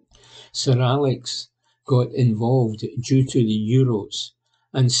 Sir Alex got involved due to the Euros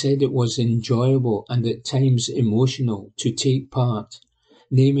and said it was enjoyable and at times emotional to take part,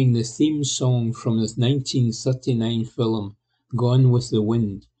 naming the theme song from the 1939 film Gone with the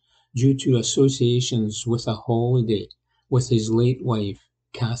Wind due to associations with a holiday with his late wife,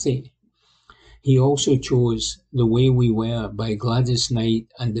 Cathy. He also chose The Way We Were by Gladys Knight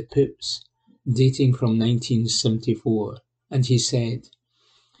and the Pips, dating from 1974, and he said,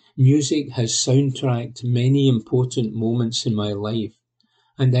 "Music has soundtracked many important moments in my life,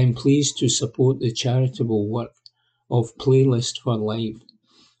 and I'm pleased to support the charitable work of Playlist for Life,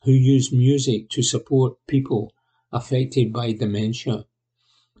 who use music to support people affected by dementia.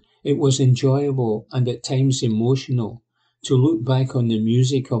 It was enjoyable and at times emotional to look back on the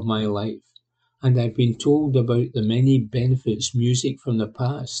music of my life, and I've been told about the many benefits music from the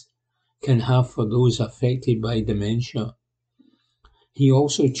past can have for those affected by dementia." He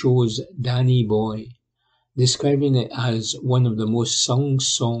also chose Danny Boy, describing it as one of the most sung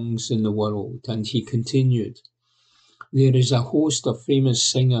songs in the world, and he continued, "There is a host of famous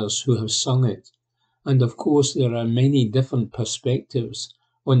singers who have sung it, and of course there are many different perspectives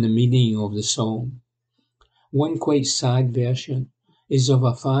on the meaning of the song. One quite sad version is of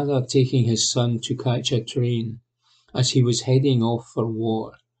a father taking his son to catch a train as he was heading off for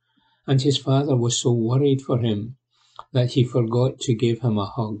war, and his father was so worried for him that he forgot to give him a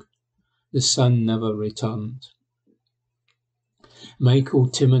hug. The son never returned." Michael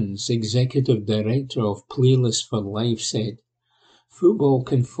Timmins, Executive Director of Playlist for Life, said, "Football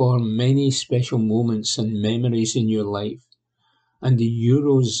can form many special moments and memories in your life, and the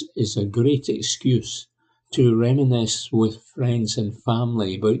Euros is a great excuse to reminisce with friends and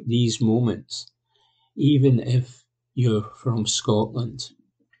family about these moments, even if you're from Scotland.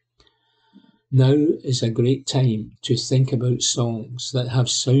 Now is a great time to think about songs that have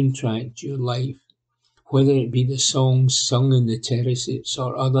soundtracked your life, whether it be the songs sung in the terraces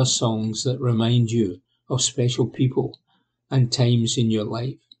or other songs that remind you of special people and times in your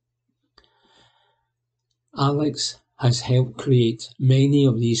life." Alex has helped create many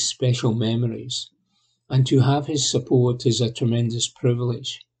of these special memories, and to have his support is a tremendous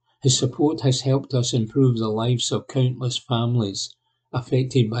privilege. His support has helped us improve the lives of countless families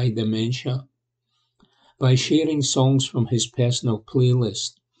affected by dementia. By sharing songs from his personal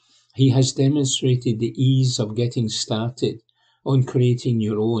playlist, he has demonstrated the ease of getting started on creating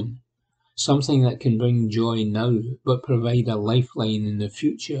your own, something that can bring joy now but provide a lifeline in the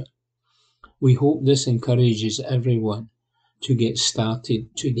future. We hope this encourages everyone to get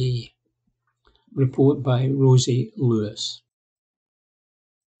started today. Report by Rosie Lewis.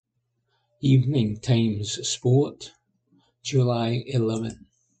 Evening Times Sport, July 11.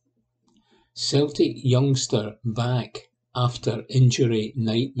 Celtic youngster back after injury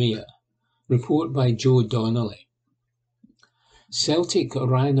nightmare. Report by Joe Donnelly. Celtic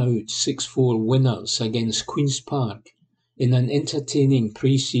ran out 6-4 winners against Queen's Park in an entertaining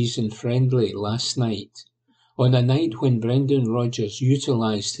pre-season friendly last night, on a night when Brendan Rodgers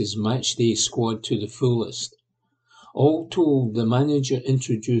utilised his matchday squad to the fullest. All told, the manager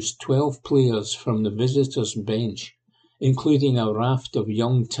introduced 12 players from the visitors' bench, including a raft of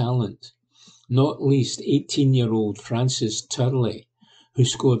young talent, not least 18-year-old Francis Turley, who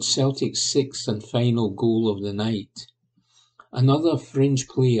scored Celtic's sixth and final goal of the night. Another fringe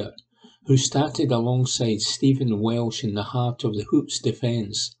player, who started alongside Stephen Welsh in the heart of the Hoops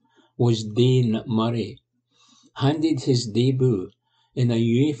defence, was Dane Murray. Handed his debut in a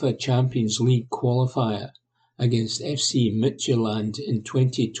UEFA Champions League qualifier against FC Midtjylland in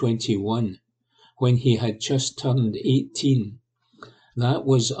 2021, when he had just turned 18. That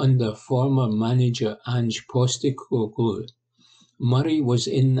was under former manager Ange Postecoglou. Murray was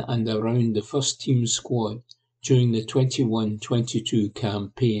in and around the first-team squad during the 21-22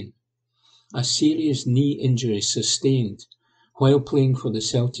 campaign. A serious knee injury sustained while playing for the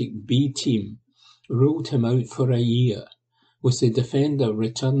Celtic B team ruled him out for a year, with the defender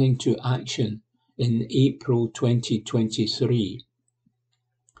returning to action in April 2023.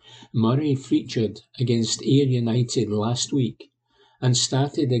 Murray featured against Ayr United last week and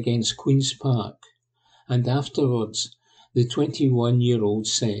started against Queen's Park, and afterwards the 21-year-old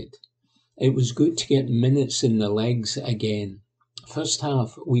said, "It was good to get minutes in the legs again. First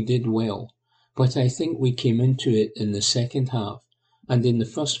half we did well, but I think we came into it in the second half and in the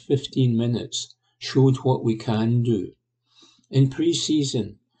first 15 minutes showed what we can do. In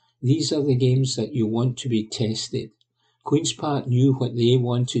pre-season, these are the games that you want to be tested. Queen's Park knew what they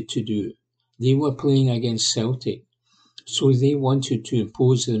wanted to do. They were playing against Celtic, so they wanted to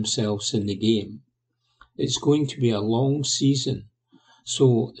impose themselves in the game. It's going to be a long season,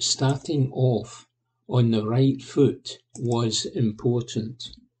 so starting off on the right foot was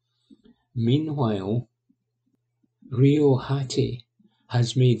important." Meanwhile, Rio Hattey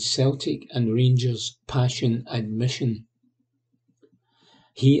has made Celtic and Rangers passion admission.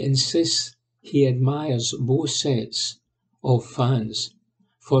 He insists he admires both sets of fans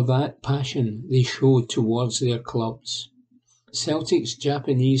for that passion they show towards their clubs. Celtic's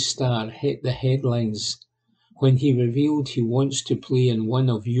Japanese star hit the headlines when he revealed he wants to play in one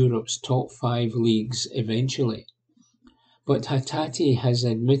of Europe's top 5 leagues eventually. But Hattey has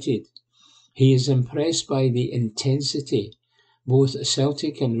admitted he is impressed by the intensity both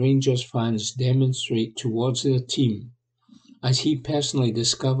Celtic and Rangers fans demonstrate towards their team, as he personally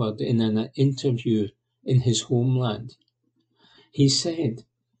discovered in an interview in his homeland. He said,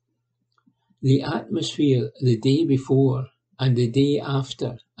 "The atmosphere the day before and the day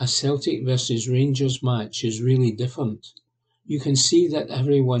after a Celtic versus Rangers match is really different. You can see that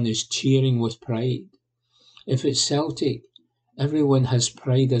everyone is cheering with pride. If it's Celtic, everyone has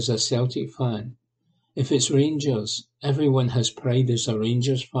pride as a Celtic fan. If it's Rangers, everyone has pride as a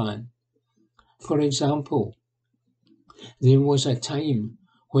Rangers fan. For example, there was a time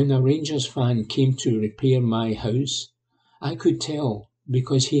when a Rangers fan came to repair my house. I could tell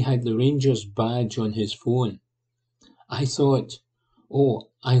because he had the Rangers badge on his phone. I thought, oh,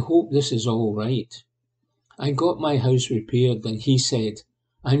 I hope this is all right. I got my house repaired and he said,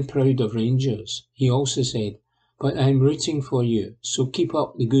 I'm proud of Rangers. He also said, but I'm rooting for you, so keep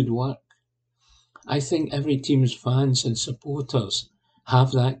up the good work. I think every team's fans and supporters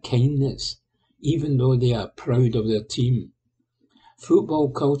have that kindness, even though they are proud of their team.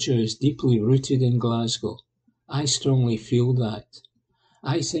 Football culture is deeply rooted in Glasgow. I strongly feel that.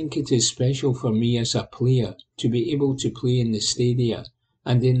 I think it is special for me as a player to be able to play in the stadia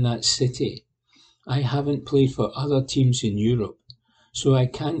and in that city. I haven't played for other teams in Europe, so I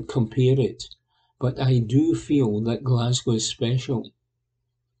can't compare it, but I do feel that Glasgow is special."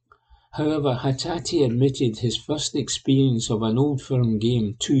 However, Hattey admitted his first experience of an Old Firm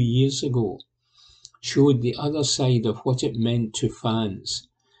game 2 years ago showed the other side of what it meant to fans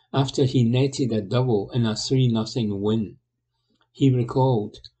after he netted a double in a 3-0 win. He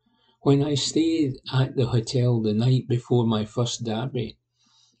recalled, "When I stayed at the hotel the night before my first derby,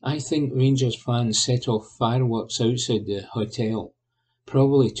 I think Rangers fans set off fireworks outside the hotel,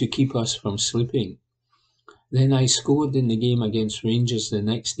 probably to keep us from sleeping. Then I scored in the game against Rangers the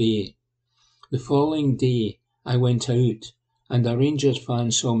next day. The following day, I went out, and a Rangers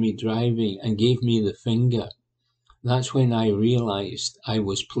fan saw me driving and gave me the finger. That's when I realised I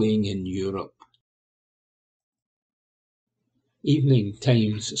was playing in Europe." Evening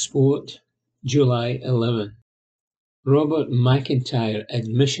Times Sport, July 11. Robert McIntyre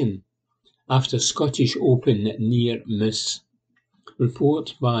admission after Scottish Open near miss.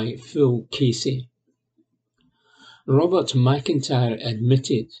 Report by Phil Casey. Robert McIntyre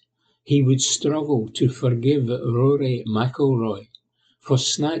admitted he would struggle to forgive Rory McIlroy for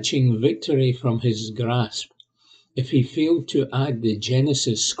snatching victory from his grasp if he failed to add the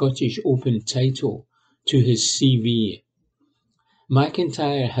Genesis Scottish Open title to his CV.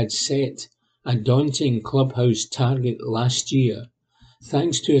 McIntyre had set a daunting clubhouse target last year,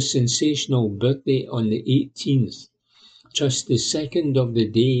 thanks to a sensational birdie on the 18th, just the second of the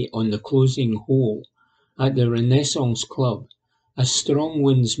day on the closing hole at the Renaissance Club, as strong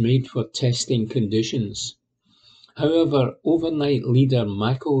winds made for testing conditions. However, overnight leader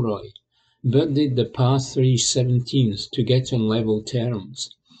McIlroy birdied the par 3 17th to get on level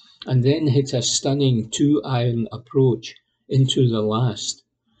terms, and then hit a stunning 2-iron approach into the last,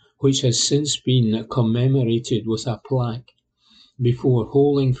 which has since been commemorated with a plaque, before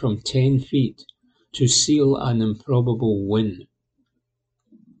holing from 10 feet to seal an improbable win.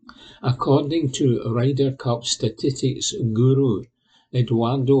 According to Ryder Cup statistics guru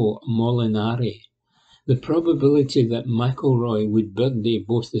Edoardo Molinari, the probability that McIlroy would birdie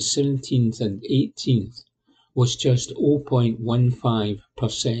both the 17th and 18th was just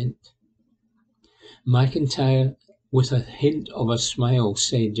 0.15%. McIntyre, with a hint of a smile,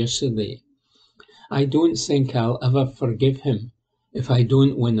 said yesterday, "I don't think I'll ever forgive him if I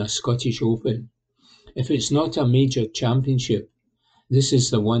don't win a Scottish Open. If it's not a major championship, this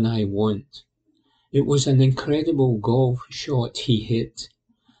is the one I want." It was an incredible golf shot he hit.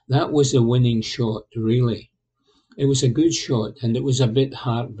 That was the winning shot, really. It was a good shot, and it was a bit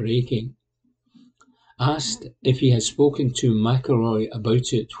heartbreaking. Asked if he had spoken to McIlroy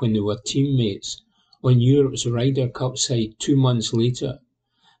about it when they were teammates on Europe's Ryder Cup side 2 months later,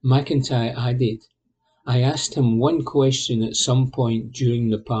 McIntyre added, "I asked him one question at some point during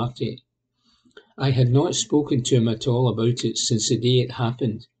the party. I had not spoken to him at all about it since the day it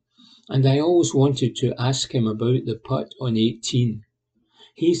happened, and I always wanted to ask him about the putt on 18.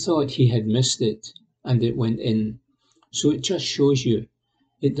 He thought he had missed it, and it went in. So it just shows you,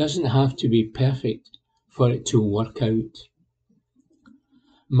 it doesn't have to be perfect for it to work out."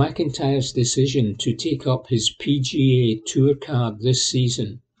 McIntyre's decision to take up his PGA Tour card this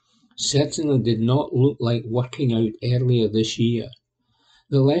season certainly did not look like working out earlier this year,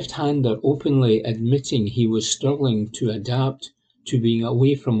 the left-hander openly admitting he was struggling to adapt to being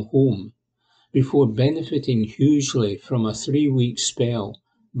away from home before benefiting hugely from a 3-week spell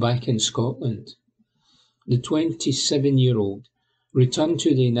back in Scotland. The 27-year-old returned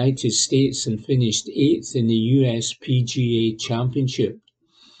to the United States and finished 8th in the US PGA Championship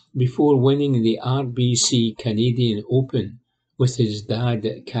before winning the RBC Canadian Open with his dad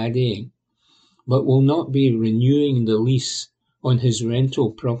caddying, but will not be renewing the lease on his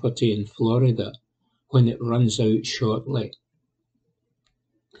rental property in Florida when it runs out shortly.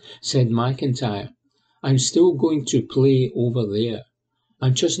 Said McIntyre, "I'm still going to play over there.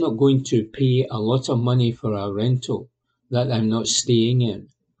 I'm just not going to pay a lot of money for a rental that I'm not staying in.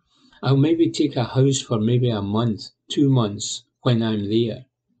 I'll maybe take a house for maybe a month, 2 months when I'm there.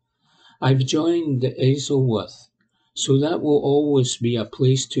 I've joined Isleworth, so that will always be a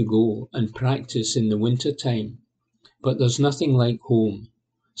place to go and practice in the winter time. But there's nothing like home.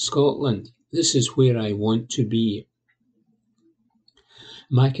 Scotland, this is where I want to be."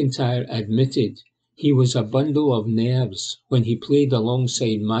 McIntyre admitted he was a bundle of nerves when he played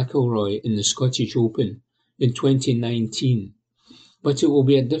alongside McIlroy in the Scottish Open in 2019, but it will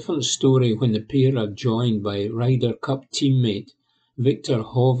be a different story when the pair are joined by Ryder Cup teammate Victor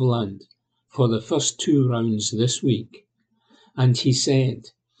Hovland for the first 2 rounds this week. And he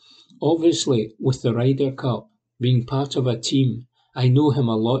said, "Obviously, with the Ryder Cup, being part of a team, I know him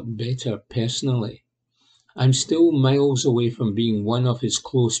a lot better personally. I'm still miles away from being one of his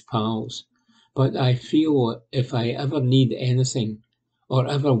close pals, but I feel if I ever need anything or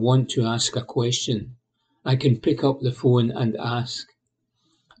ever want to ask a question, I can pick up the phone and ask.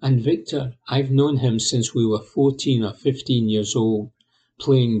 And Victor, I've known him since we were 14 or 15 years old,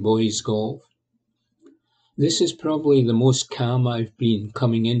 playing boys' golf. This is probably the most calm I've been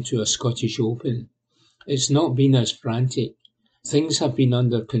coming into a Scottish Open. It's not been as frantic. Things have been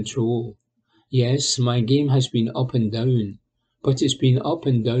under control. Yes, my game has been up and down, but it's been up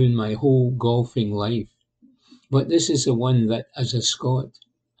and down my whole golfing life. But this is the one that, as a Scot,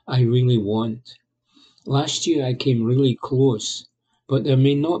 I really want. Last year I came really close, but there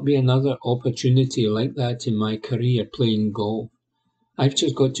may not be another opportunity like that in my career playing golf. I've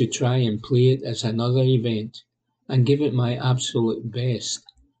just got to try and play it as another event and give it my absolute best,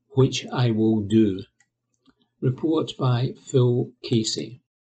 which I will do. Report by Phil Casey.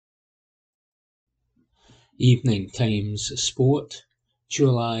 Evening Times Sport,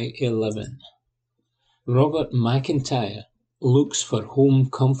 July 11. Robert McIntyre looks for home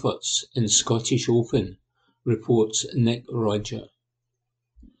comforts in Scottish Open, reports Nick Rodger.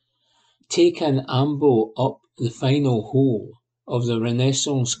 Take an amble up the final hole of the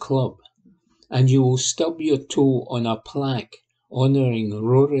Renaissance Club and you will stub your toe on a plaque honouring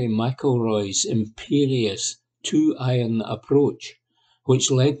Rory McIlroy's imperious two-iron approach, which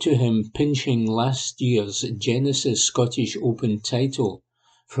led to him pinching last year's Genesis Scottish Open title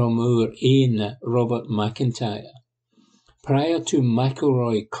from our ain Robert McIntyre. Prior to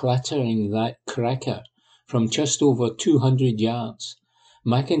McIlroy clattering that cracker from just over 200 yards,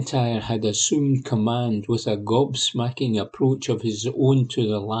 McIntyre had assumed command with a gobsmacking approach of his own to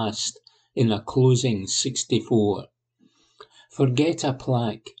the last in a closing 64. Forget a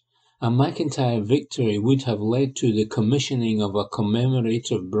plaque. A McIntyre victory would have led to the commissioning of a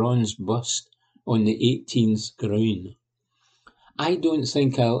commemorative bronze bust on the 18th green. I don't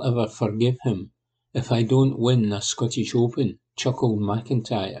think I'll ever forgive him if I don't win a Scottish Open, chuckled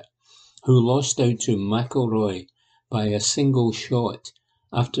McIntyre, who lost out to McIlroy by a single shot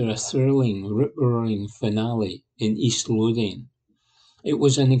after a thrilling, rip-roaring finale in East Lothian. It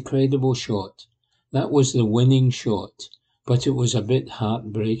was an incredible shot. That was the winning shot, but it was a bit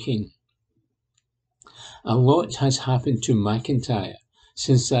heartbreaking. A lot has happened to McIntyre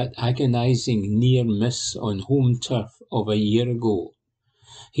since that agonising near miss on home turf of a year ago.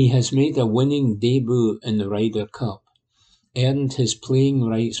 He has made a winning debut in the Ryder Cup, earned his playing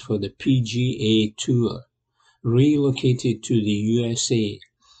rights for the PGA Tour, relocated to the USA,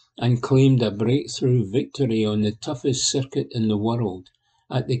 and claimed a breakthrough victory on the toughest circuit in the world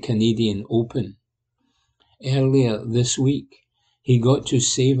at the Canadian Open. Earlier this week, he got to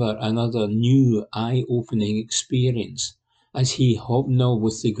savour another new eye-opening experience as he hobnobbed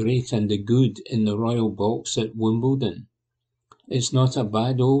with the great and the good in the Royal Box at Wimbledon. It's not a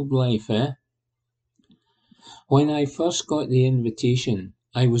bad old life, eh? When I first got the invitation,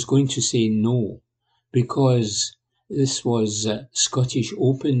 I was going to say no, because this was Scottish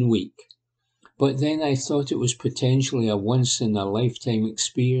Open week. But then I thought it was potentially a once-in-a-lifetime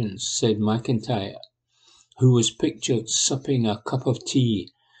experience, said McIntyre, who was pictured supping a cup of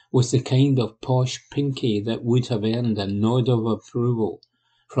tea with the kind of posh pinky that would have earned a nod of approval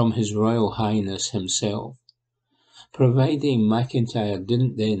from His Royal Highness himself. Providing McIntyre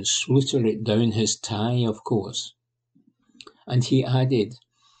didn't then slaughter it down his tie, of course. And he added,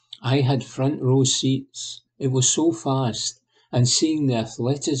 I had front row seats. It was so fast, and seeing the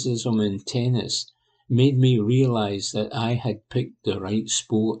athleticism in tennis made me realise that I had picked the right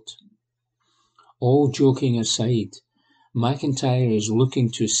sport. All joking aside, McIntyre is looking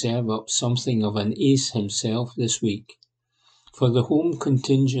to serve up something of an ace himself this week. For the home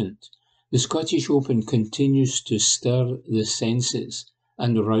contingent, the Scottish Open continues to stir the senses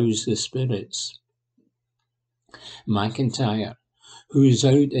and rouse the spirits. McIntyre, who is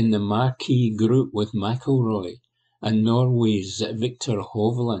out in the marquee group with McIlroy and Norway's Victor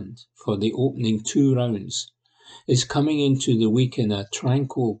Hovland for the opening 2 rounds, is coming into the week in a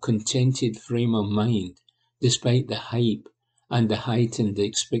tranquil, contented frame of mind, despite the hype and the heightened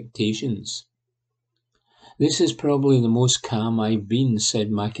expectations. This is probably the most calm I've been, said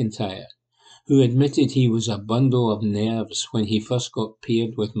McIntyre, who admitted he was a bundle of nerves when he first got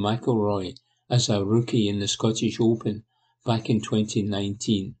paired with McIlroy as a rookie in the Scottish Open back in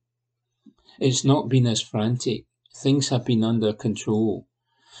 2019. It's not been as frantic. Things have been under control.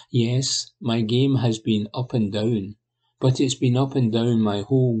 Yes, my game has been up and down, but it's been up and down my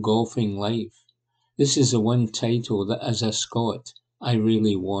whole golfing life. This is the one title that, as a Scot, I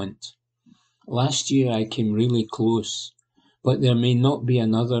really want. Last year I came really close, but there may not be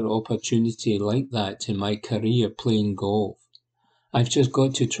another opportunity like that in my career playing golf. I've just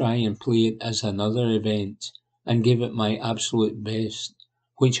got to try and play it as another event and give it my absolute best,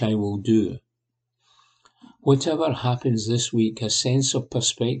 which I will do. Whatever happens this week, a sense of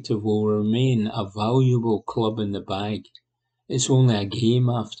perspective will remain a valuable club in the bag. It's only a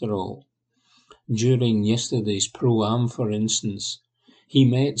game after all. During yesterday's Pro-Am, for instance, he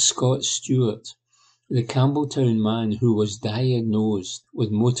met Scott Stewart, the Campbelltown man who was diagnosed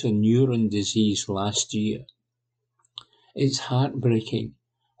with motor neuron disease last year. It's heartbreaking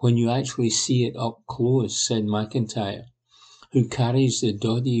when you actually see it up close, said McIntyre, who carries the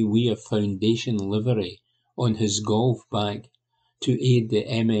Doddy Weir Foundation livery on his golf bag to aid the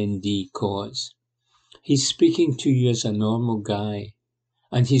MND cause. He's speaking to you as a normal guy,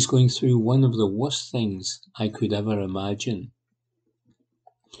 and he's going through one of the worst things I could ever imagine.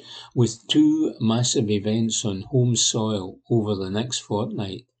 With two massive events on home soil over the next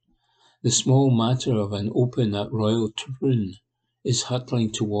fortnight, the small matter of an Open at Royal Troon is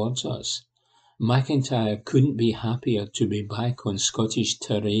hurtling towards us. McIntyre couldn't be happier to be back on Scottish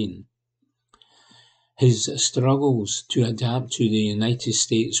terrain. His struggles to adapt to the United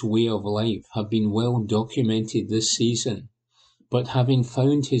States way of life have been well documented this season, but having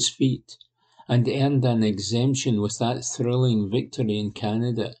found his feet and earned an exemption with that thrilling victory in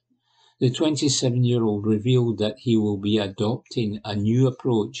Canada, the 27-year-old revealed that he will be adopting a new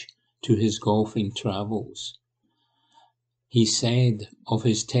approach to his golfing travels. He said of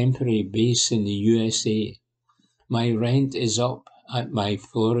his temporary base in the USA, "My rent is up at my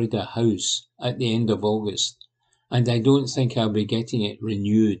Florida house at the end of August, and I don't think I'll be getting it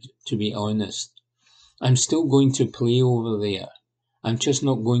renewed, to be honest. I'm still going to play over there. I'm just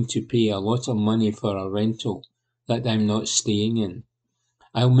not going to pay a lot of money for a rental that I'm not staying in.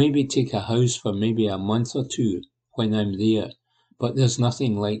 I'll maybe take a house for maybe a month or two when I'm there, but there's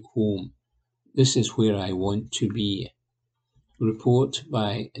nothing like home. This is where I want to be." Report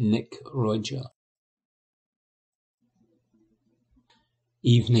by Nick Roger.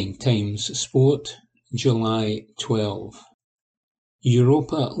 Evening Times Sport, July 12.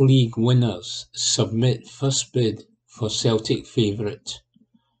 Europa League winners submit first bid for Celtic favourite.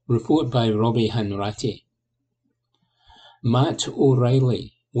 Report by Robbie Hanratty. Matt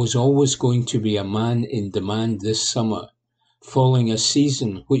O'Reilly was always going to be a man in demand this summer, following a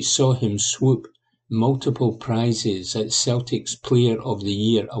season which saw him swoop multiple prizes at Celtic's Player of the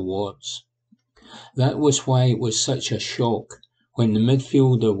Year awards. That was why it was such a shock when the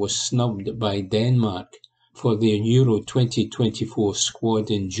midfielder was snubbed by Denmark for their Euro 2024 squad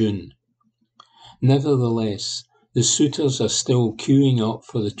in June. Nevertheless, the suitors are still queuing up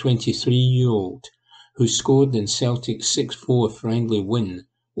for the 23-year-old, who scored in Celtic's 6-4 friendly win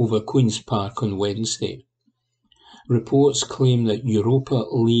over Queen's Park on Wednesday. Reports claim that Europa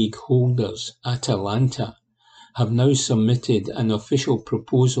League holders Atalanta have now submitted an official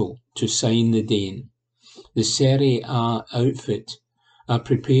proposal to sign the Dane. The Serie A outfit are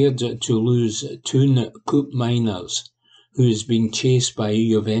prepared to lose Toon Koopmeiners, who is being chased by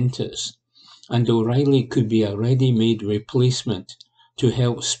Juventus, and O'Reilly could be a ready-made replacement to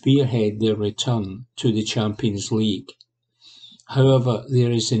help spearhead their return to the Champions League. However,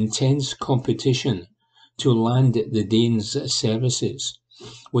 there is intense competition to land the Danes' services,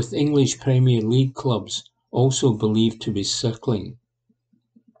 with English Premier League clubs also believed to be circling.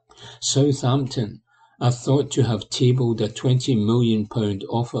 Southampton are thought to have tabled a £20 million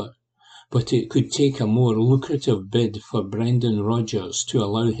offer, but it could take a more lucrative bid for Brendan Rodgers to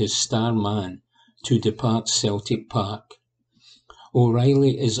allow his star man to depart Celtic Park.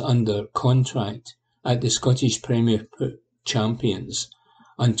 O'Reilly is under contract at the Scottish Premier Champions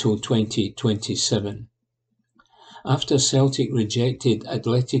until 2027. After Celtic rejected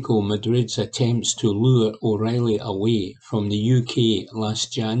Atletico Madrid's attempts to lure O'Reilly away from the UK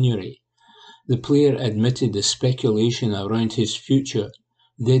last January, the player admitted the speculation around his future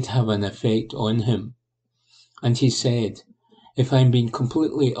did have an effect on him. And he said, "If I'm being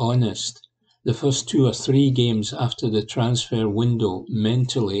completely honest, the first 2 or 3 games after the transfer window,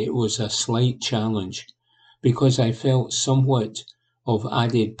 mentally it was a slight challenge because I felt somewhat of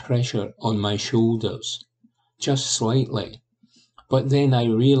added pressure on my shoulders. Just slightly. But then I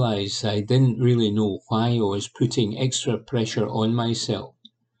realised I didn't really know why I was putting extra pressure on myself.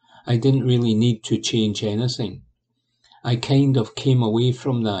 I didn't really need to change anything. I kind of came away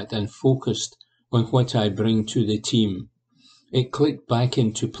from that and focused on what I bring to the team. It clicked back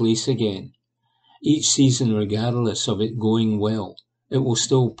into place again. Each season, regardless of it going well, it will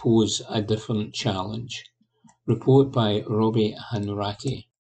still pose a different challenge." Report by Robbie Hanratty.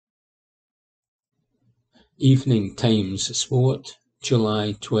 Evening Times Sport,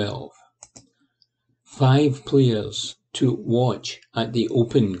 July 12. 5 players to watch at the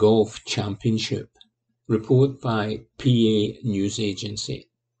Open Golf Championship. Report by PA News Agency.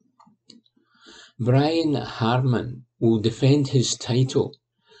 Brian Harman will defend his title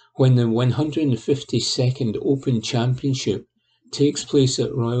when the 152nd Open Championship takes place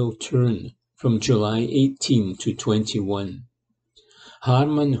at Royal Troon from July 18 to 21.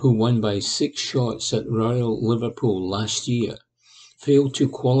 Harman, who won by 6 shots at Royal Liverpool last year, failed to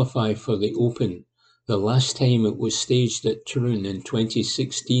qualify for the Open the last time it was staged at Troon in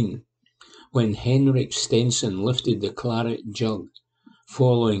 2016, when Henrik Stenson lifted the claret jug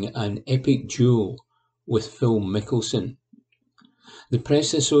following an epic duel with Phil Mickelson. The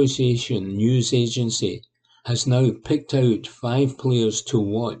Press Association news agency has now picked out 5 players to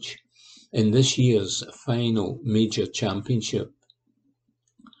watch in this year's final major championship.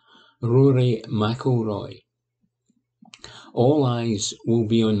 Rory McIlroy. All eyes will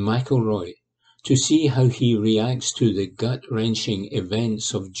be on McIlroy to see how he reacts to the gut-wrenching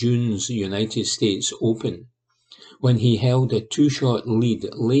events of June's United States Open, when he held a two-shot lead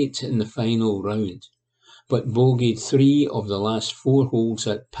late in the final round, but bogeyed 3 of the last 4 holes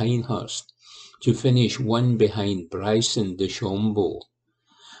at Pinehurst to finish 1 behind Bryson DeChambeau.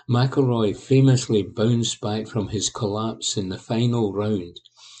 McIlroy famously bounced back from his collapse in the final round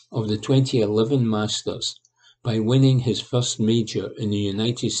of the 2011 Masters by winning his first major in the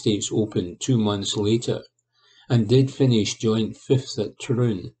United States Open 2 months later, and did finish joint 5th at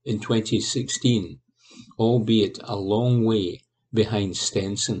Troon in 2016, albeit a long way behind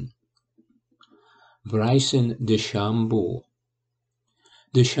Stenson. Bryson DeChambeau.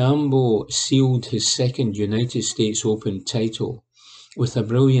 DeChambeau sealed his second United States Open title with a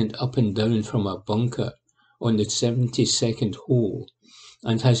brilliant up and down from a bunker on the 72nd hole,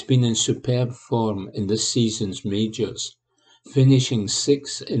 and has been in superb form in this season's majors, finishing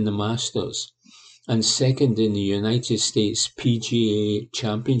 6th in the Masters and 2nd in the United States PGA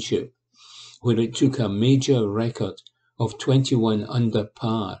Championship, where it took a major record of 21 under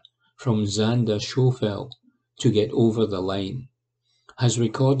par from Xander Schauffele to get over the line. Has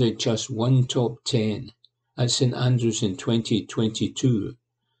recorded just 1 top 10 at St Andrews in 2022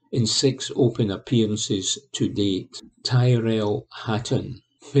 in 6 Open appearances to date. Tyrrell Hatton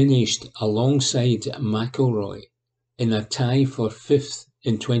finished alongside McIlroy in a tie for 5th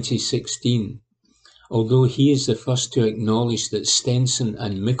in 2016, although he is the first to acknowledge that Stenson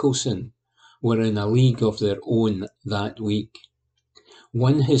and Mickelson were in a league of their own that week.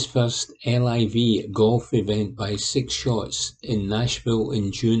 Won his first LIV golf event by 6 shots in Nashville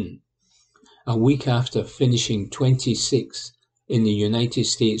in June, a week after finishing 26th in the United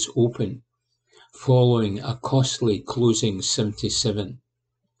States Open, following a costly closing 77.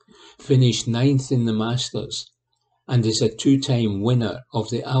 Finished 9th in the Masters, and is a 2-time winner of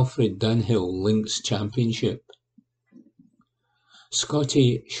the Alfred Dunhill Links Championship.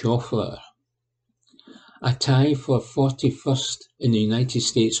 Scotty Schauffele. A tie for 41st in the United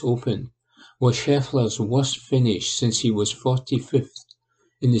States Open was Scheffler's worst finish since he was 45th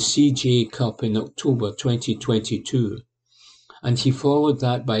in the CJ Cup in October 2022, and he followed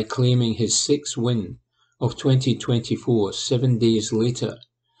that by claiming his 6th win of 2024 7 days later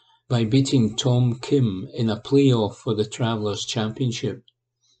by beating Tom Kim in a playoff for the Travelers Championship.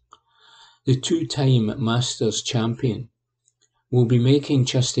 The 2-time Masters champion will be making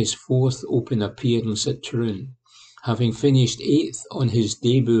just his 4th Open appearance at Troon, having finished 8th on his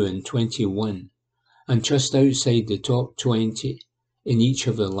debut in 21 and just outside the top 20 in each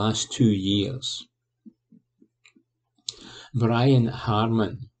of the last 2 years. Brian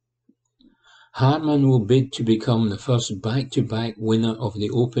Harman. Harman will bid to become the first back-to-back winner of the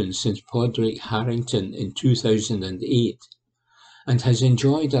Open since Padraig Harrington in 2008, and has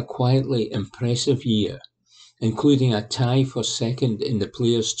enjoyed a quietly impressive year, including a tie for 2nd in the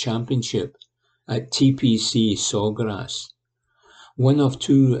Players' Championship at TPC Sawgrass. 1 of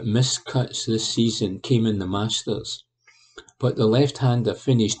 2 missed cuts this season came in the Masters, but the left-hander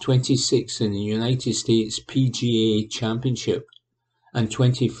finished 26th in the United States PGA Championship and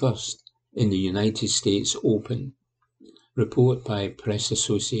 21st in the United States Open. Report by Press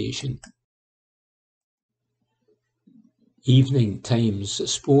Association. Evening Times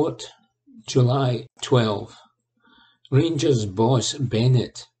Sport, July 12. Rangers boss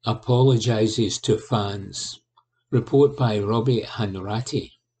Bennett apologises to fans. Report by Robbie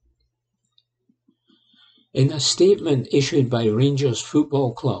Hanratty. In a statement issued by Rangers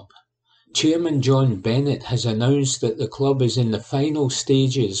Football Club, Chairman John Bennett has announced that the club is in the final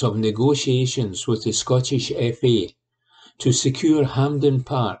stages of negotiations with the Scottish FA to secure Hampden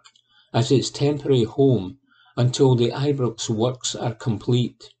Park as its temporary home until the Ibrox works are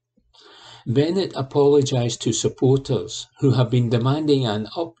complete. Bennett apologised to supporters who have been demanding an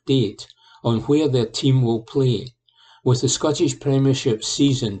update on where their team will play, with the Scottish Premiership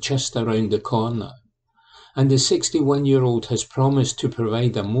season just around the corner, and the 61-year-old has promised to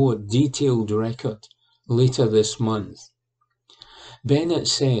provide a more detailed record later this month. Bennett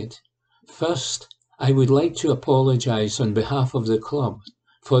said, "First, I would like to apologise on behalf of the club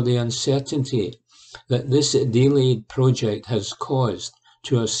for the uncertainty that this delayed project has caused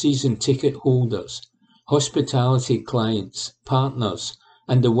to our season ticket holders, hospitality clients, partners,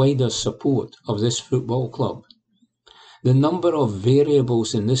 and the wider support of this football club. The number of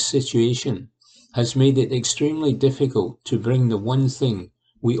variables in this situation has made it extremely difficult to bring the one thing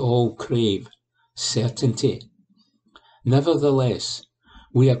we all crave, certainty. Nevertheless,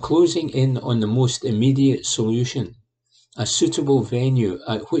 we are closing in on the most immediate solution, a suitable venue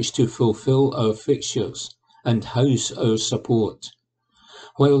at which to fulfil our fixtures and house our support.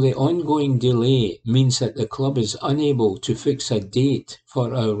 While the ongoing delay means that the club is unable to fix a date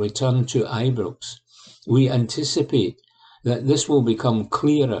for our return to Ibrox, we anticipate that this will become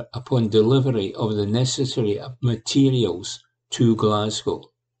clearer upon delivery of the necessary materials to Glasgow.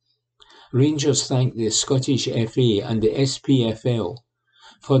 Rangers thank the Scottish FA and the SPFL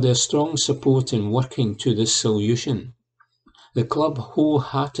for their strong support in working to this solution. The club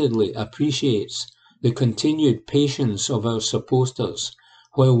wholeheartedly appreciates the continued patience of our supporters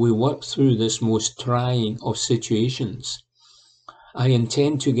while we work through this most trying of situations. I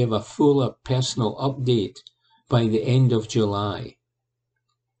intend to give a fuller personal update by the end of July.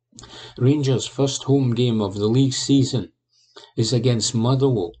 Rangers' first home game of the league season is against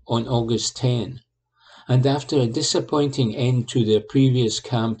Motherwell on August 10, and after a disappointing end to their previous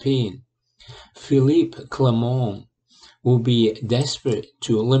campaign, Philippe Clement will be desperate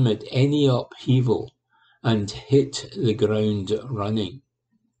to limit any upheaval and hit the ground running.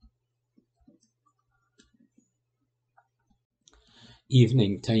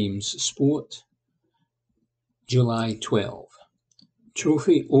 Evening Times Sport, July 12.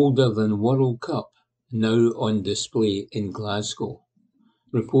 Trophy older than World Cup now on display in Glasgow.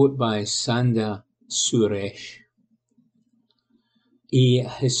 Report by Sandhya Suresh. A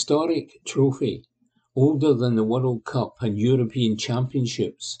historic trophy older than the World Cup and European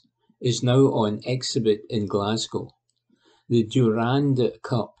Championships is now on exhibit in Glasgow. The Durand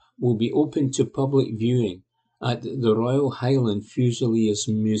Cup will be open to public viewing at the Royal Highland Fusiliers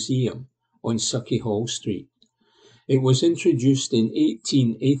Museum on Sauchiehall Street. It was introduced in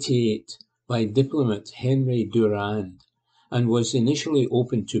 1888 by diplomat Henry Durand and was initially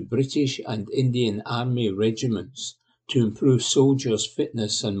open to British and Indian Army regiments to improve soldiers'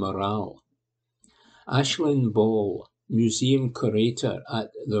 fitness and morale. Ashlyn Ball, museum curator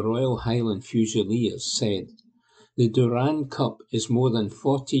at the Royal Highland Fusiliers, said, "The Durand Cup is more than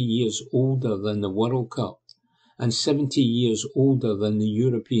 40 years older than the World Cup and 70 years older than the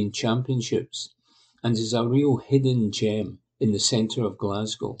European Championships, and is a real hidden gem in the centre of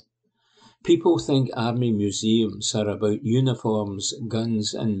Glasgow. People think army museums are about uniforms,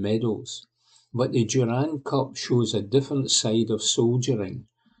 guns and medals, but the Durand Cup shows a different side of soldiering,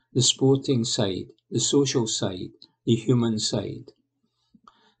 the sporting side, the social side, the human side.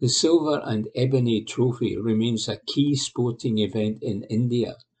 The silver and ebony trophy remains a key sporting event in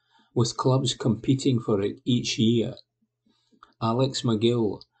India, with clubs competing for it each year." Alex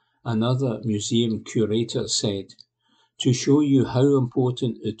McGill, another museum curator, said, "To show you how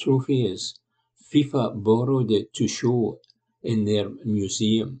important the trophy is, FIFA borrowed it to show in their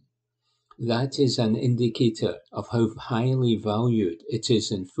museum. That is an indicator of how highly valued it is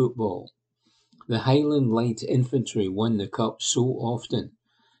in football. The Highland Light Infantry won the cup so often,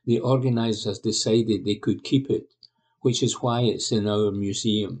 the organisers decided they could keep it, which is why it's in our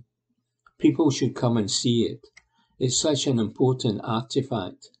museum. People should come and see it. It's such an important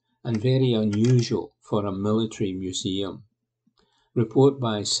artefact and very unusual for a military museum." Report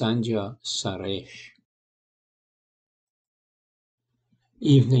by Sandhya Suresh.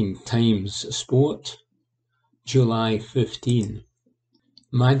 Evening Times Sport, July 15.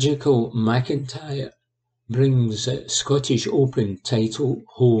 Magical McIntyre brings Scottish Open title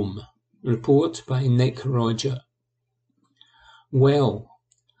home. Report by Nick Roger. Well,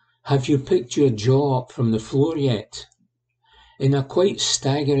 have you picked your jaw up from the floor yet? In a quite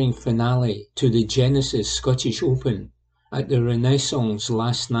staggering finale to the Genesis Scottish Open at the Renaissance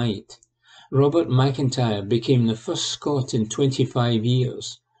last night, Robert McIntyre became the first Scot in 25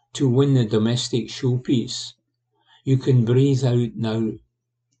 years to win the domestic showpiece. You can breathe out now.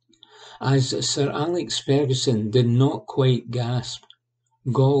 As Sir Alex Ferguson did not quite gasp,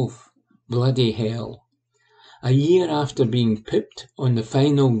 golf, bloody hell. A year after being pipped on the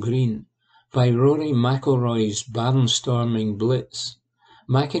final green by Rory McIlroy's barnstorming blitz,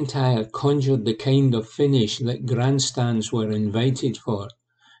 McIntyre conjured the kind of finish that grandstands were invited for,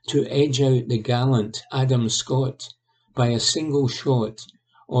 to edge out the gallant Adam Scott by a single shot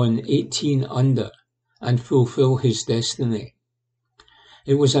on 18 under and fulfil his destiny.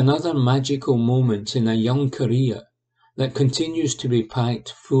 It was another magical moment in a young career that continues to be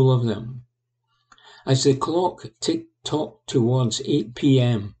packed full of them. As the clock tick-tocked towards 8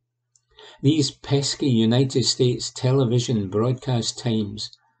 p.m, these pesky United States television broadcast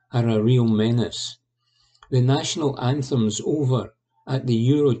times are a real menace. The national anthems over at the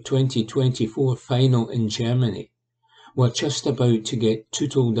Euro 2024 final in Germany were just about to get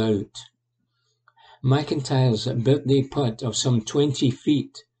tootled out. McIntyre's birthday putt of some 20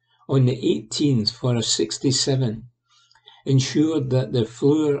 feet on the 18th for a 67 ensured that the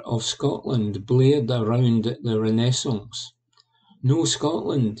floor of Scotland blared around the Renaissance. No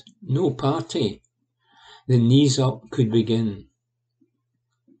Scotland, no party. The knees up could begin.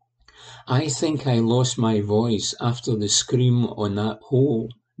 I think I lost my voice after the scream on that hole,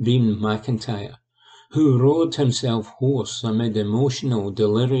 beamed McIntyre, who rode himself hoarse amid emotional,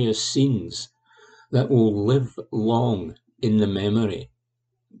 delirious scenes that will live long in the memory.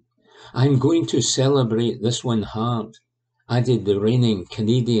 I'm going to celebrate this one hard, added the reigning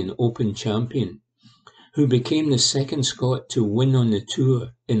Canadian Open champion, who became the second Scot to win on the tour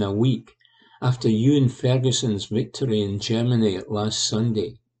in a week after Ewan Ferguson's victory in Germany last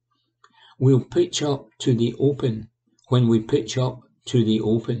Sunday. We'll pitch up to the Open when we pitch up to the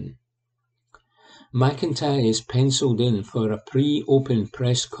Open. McIntyre is pencilled in for a pre-Open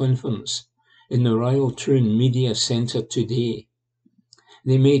press conference in the Royal Troon Media Centre today.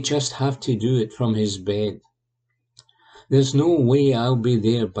 They may just have to do it from his bed. There's no way I'll be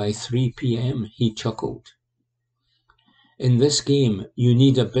there by 3 p.m, he chuckled. In this game, you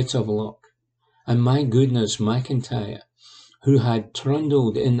need a bit of luck. And my goodness, McIntyre, who had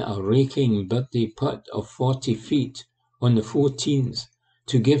trundled in a raking birdie putt of 40 feet on the 14th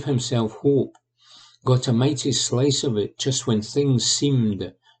to give himself hope, got a mighty slice of it just when things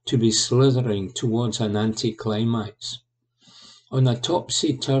seemed to be slithering towards an anticlimax. On a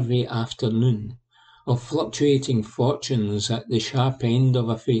topsy-turvy afternoon of fluctuating fortunes at the sharp end of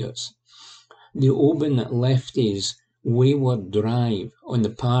affairs, the Oban lefty's wayward drive on the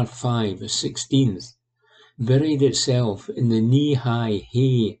par 5 16th buried itself in the knee-high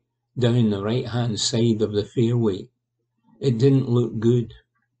hay down the right-hand side of the fairway. It didn't look good.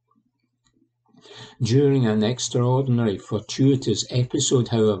 During an extraordinary fortuitous episode,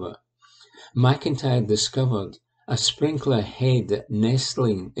 however, McIntyre discovered a sprinkler head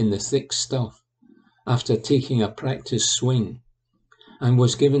nestling in the thick stuff after taking a practice swing, and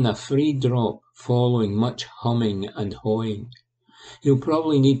was given a free drop following much humming and hawing. He'll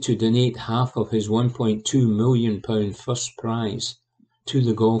probably need to donate half of his £1.2 million first prize to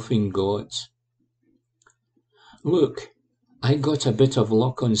the golfing gods. Look, I got a bit of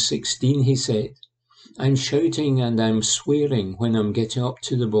luck on 16, he said. I'm shouting and I'm swearing when I'm getting up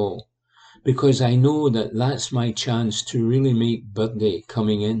to the ball, because I know that that's my chance to really make birdie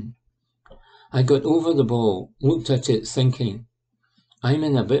coming in. I got over the ball, looked at it thinking, I'm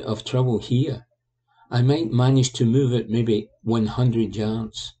in a bit of trouble here. I might manage to move it maybe 100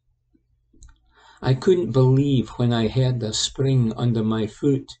 yards. I couldn't believe when I heard a spring under my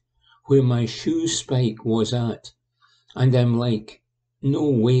foot where my shoe spike was at, and I'm like, no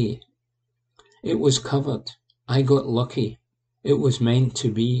way. It was covered. I got lucky. It was meant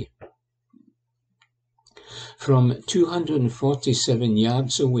to be. From 247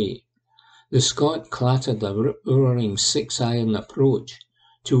 yards away, the Scot clattered a rip-roaring 6-iron approach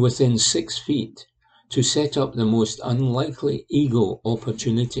to within 6 feet to set up the most unlikely eagle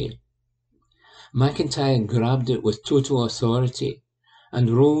opportunity. McIntyre grabbed it with total authority and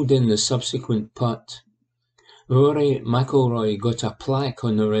rolled in the subsequent putt. Rory McIlroy got a plaque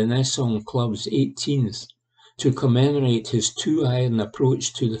on the Renaissance Club's 18th to commemorate his 2-iron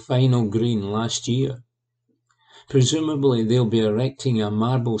approach to the final green last year. Presumably they'll be erecting a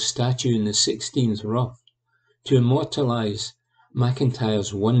marble statue in the 16th rough to immortalise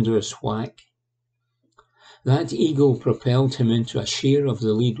McIntyre's wondrous whack. That eagle propelled him into a share of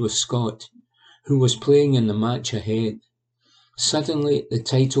the lead with Scott, who was playing in the match ahead. Suddenly the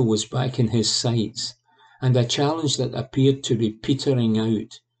title was back in his sights, and a challenge that appeared to be petering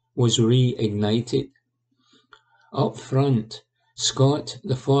out was reignited. Up front, Scott,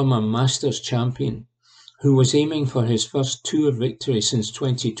 the former Masters champion, who was aiming for his first tour victory since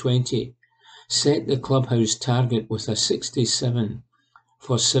 2020, set the clubhouse target with a 67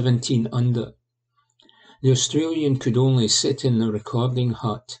 for 17 under. The Australian could only sit in the recording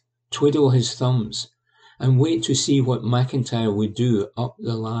hut, twiddle his thumbs, and wait to see what McIntyre would do up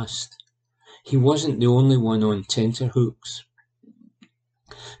the last. He wasn't the only one on tenterhooks.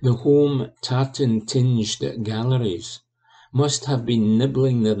 The home tartan-tinged galleries must have been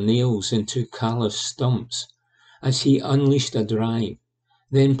nibbling their nails into callous stumps as he unleashed a drive,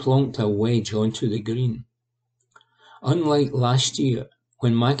 then plonked a wedge onto the green. Unlike last year,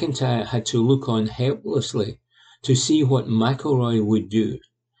 when McIntyre had to look on helplessly to see what McIlroy would do,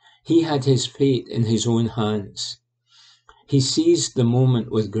 he had his fate in his own hands. He seized the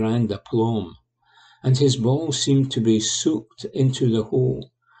moment with grand aplomb, and his ball seemed to be soaked into the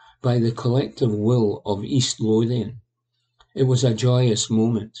hole by the collective will of East Lothian. It was a joyous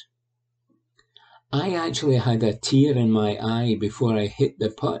moment. I actually had a tear in my eye before I hit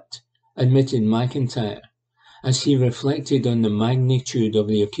the putt, admitted McIntyre, as he reflected on the magnitude of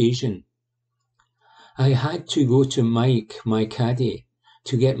the occasion. I had to go to Mike, my caddie,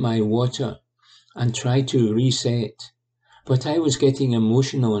 to get my water and try to reset, but I was getting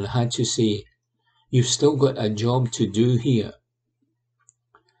emotional and had to say, "You've still got a job to do here."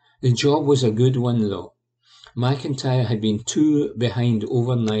 The job was a good one though. McIntyre had been 2 behind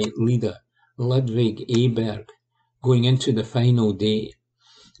overnight leader Ludwig Aberg going into the final day,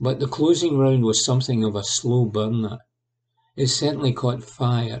 but the closing round was something of a slow burner. It certainly caught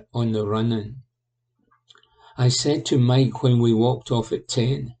fire on the run-in. I said to Mike when we walked off at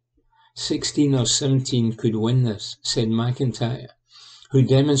 10, 16 or 17 could win this, said McIntyre, who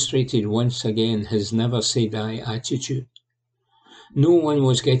demonstrated once again his never-say-die attitude. No one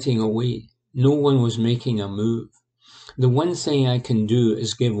was getting away. No one was making a move. The one thing I can do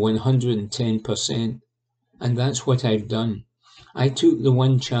is give 110%, and that's what I've done. I took the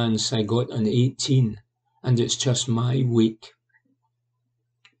one chance I got on 18, and it's just my week.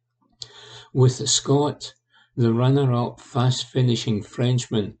 With Scott, the runner-up fast-finishing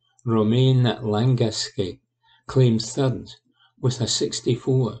Frenchman Romain Langasque claimed third with a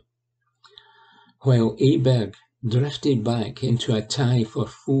 64, while Aberg drifted back into a tie for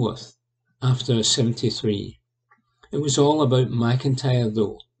fourth after a 73. It was all about McIntyre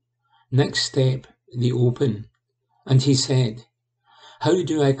though. Next step, the Open. And he said, "How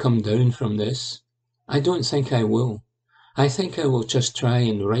do I come down from this? I don't think I will. I think I will just try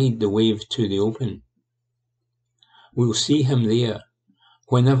and ride the wave to the Open." We'll see him there,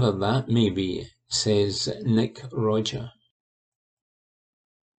 whenever that may be, says Nick Roger.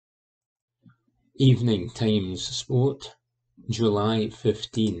 Evening Times Sport, July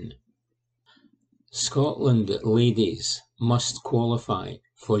 15. Scotland ladies must qualify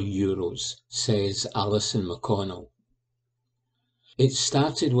for Euros, says Alison McConnell. It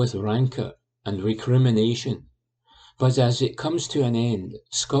started with rancour and recrimination, but as it comes to an end,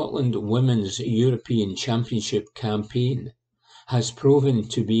 Scotland Women's European Championship campaign has proven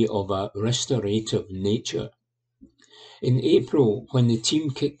to be of a restorative nature. In April, when the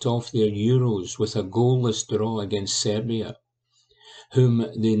team kicked off their Euros with a goalless draw against Serbia, whom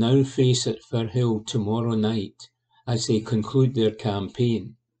they now face at Firhill tomorrow night as they conclude their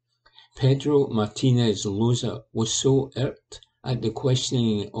campaign, Pedro Martinez Loza was so irked at the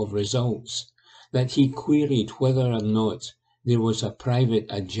questioning of results that he queried whether or not there was a private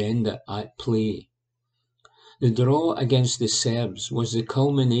agenda at play. The draw against the Serbs was the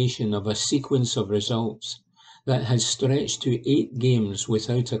culmination of a sequence of results that had stretched to 8 games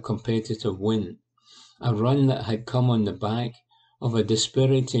without a competitive win, a run that had come on the back of a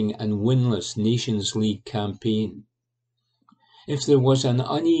dispiriting and winless Nations League campaign. If there was an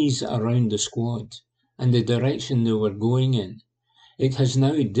unease around the squad and the direction they were going in, it has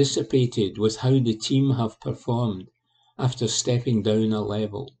now dissipated with how the team have performed after stepping down a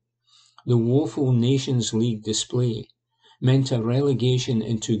level. The woeful Nations League display meant a relegation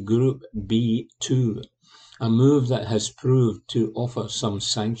into Group B2, a move that has proved to offer some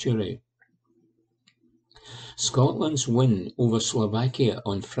sanctuary. Scotland's win over Slovakia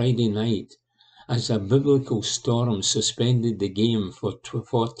on Friday night, as a biblical storm suspended the game for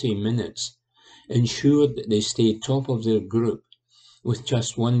 40 minutes, ensured that they stayed top of their group with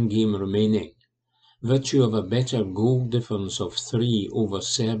just 1 game remaining, virtue of a better goal difference of 3 over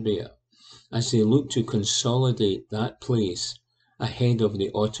Serbia, as they look to consolidate that place ahead of the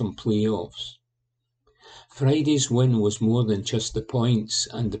autumn playoffs. Friday's win was more than just the points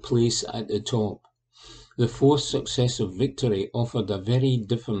and the place at the top. The 4th successive victory offered a very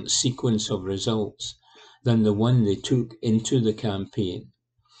different sequence of results than the one they took into the campaign.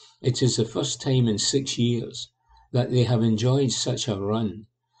 It is the first time in 6 years that they have enjoyed such a run,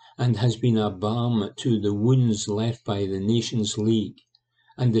 and has been a balm to the wounds left by the Nations League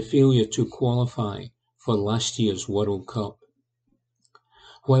and the failure to qualify for last year's World Cup.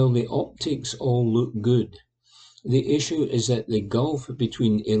 While the optics all look good, the issue is that the gulf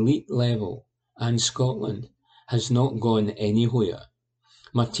between elite level and Scotland has not gone anywhere.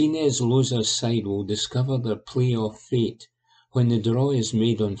 Martinez Loza's side will discover their playoff fate when the draw is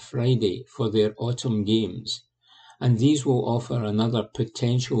made on Friday for their autumn games, and these will offer another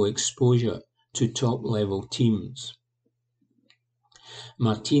potential exposure to top-level teams.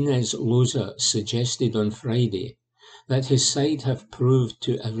 Martinez Loza suggested on Friday that his side have proved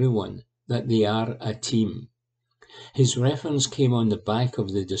to everyone that they are a team. His reference came on the back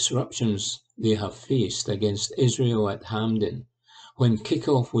of the disruptions they have faced against Israel at Hampden, when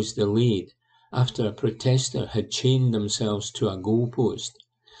kick-off was delayed after a protester had chained themselves to a goalpost,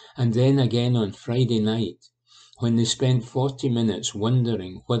 and then again on Friday night, when they spent 40 minutes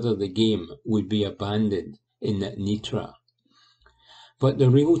wondering whether the game would be abandoned in Nitra. But the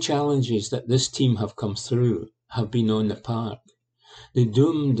real challenges that this team have come through have been on the park. The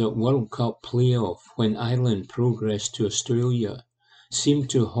doomed World Cup playoff when Ireland progressed to Australia seemed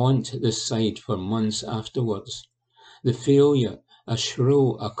to haunt this side for months afterwards. The failure, a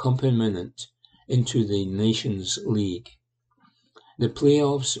shrill accompaniment into the Nations League. The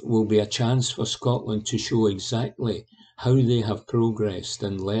playoffs will be a chance for Scotland to show exactly how they have progressed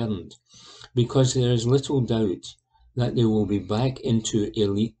and learned, because there is little doubt that they will be back into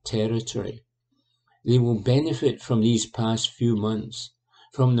elite territory. They will benefit from these past few months,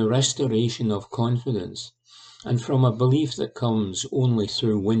 from the restoration of confidence, and from a belief that comes only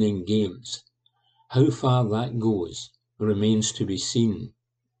through winning games. How far that goes remains to be seen.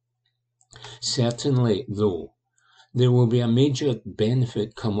 Certainly, though, there will be a major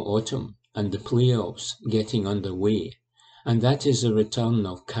benefit come autumn and the playoffs getting underway, and that is the return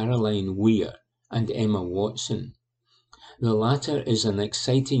of Caroline Weir and Emma Watson. The latter is an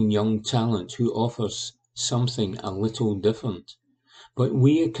exciting young talent who offers something a little different, but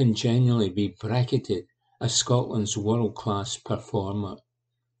Weir can generally be bracketed as Scotland's world-class performer.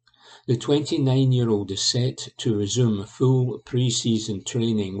 The 29-year-old is set to resume full pre-season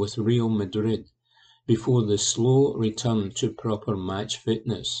training with Real Madrid before the slow return to proper match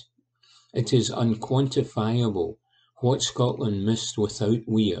fitness. It is unquantifiable what Scotland missed without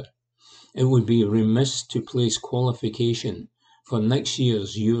Weir. It would be remiss to place qualification for next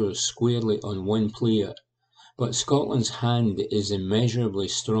year's Euros squarely on one player, but Scotland's hand is immeasurably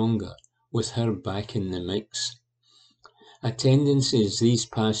stronger with her back in the mix. Attendances these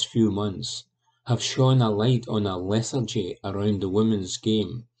past few months have shone a light on a lethargy around the women's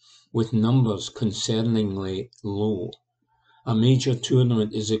game, with numbers concerningly low. A major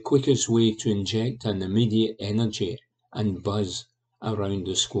tournament is the quickest way to inject an immediate energy and buzz around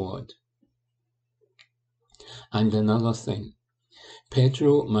the squad. And another thing,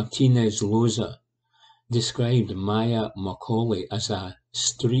 Pedro Martinez Loza described Maya Macaulay as a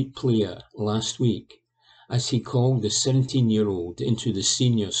street player last week, as he called the 17-year-old into the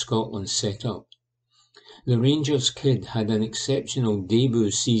senior Scotland setup. The Rangers kid had an exceptional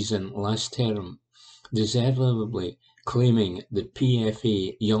debut season last term, deservedly claiming the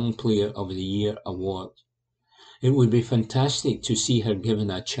PFA Young Player of the Year award. It would be fantastic to see her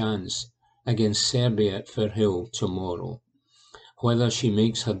given a chance against Serbia at Firhill tomorrow. Whether she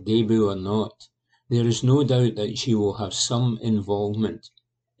makes her debut or not, there is no doubt that she will have some involvement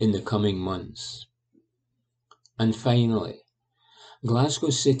in the coming months. And finally, Glasgow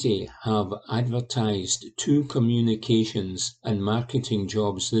City have advertised 2 communications and marketing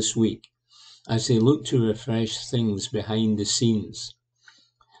jobs this week as they look to refresh things behind the scenes.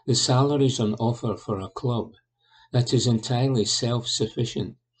 The salaries on offer for a club that is entirely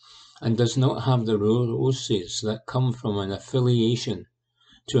self-sufficient and does not have the roses that come from an affiliation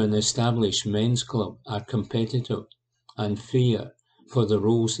to an established men's club are competitive and fair for the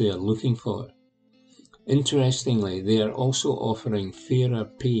roles they are looking for. Interestingly, they are also offering fairer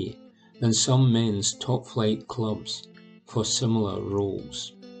pay than some men's top-flight clubs for similar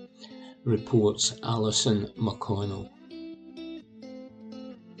roles, reports Alison McConnell.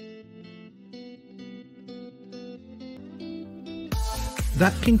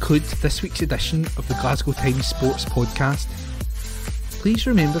 That concludes this week's edition of the Glasgow Times Sports podcast. Please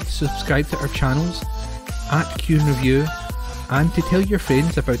remember to subscribe to our channels at Q and Review and to tell your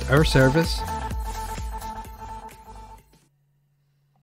friends about our service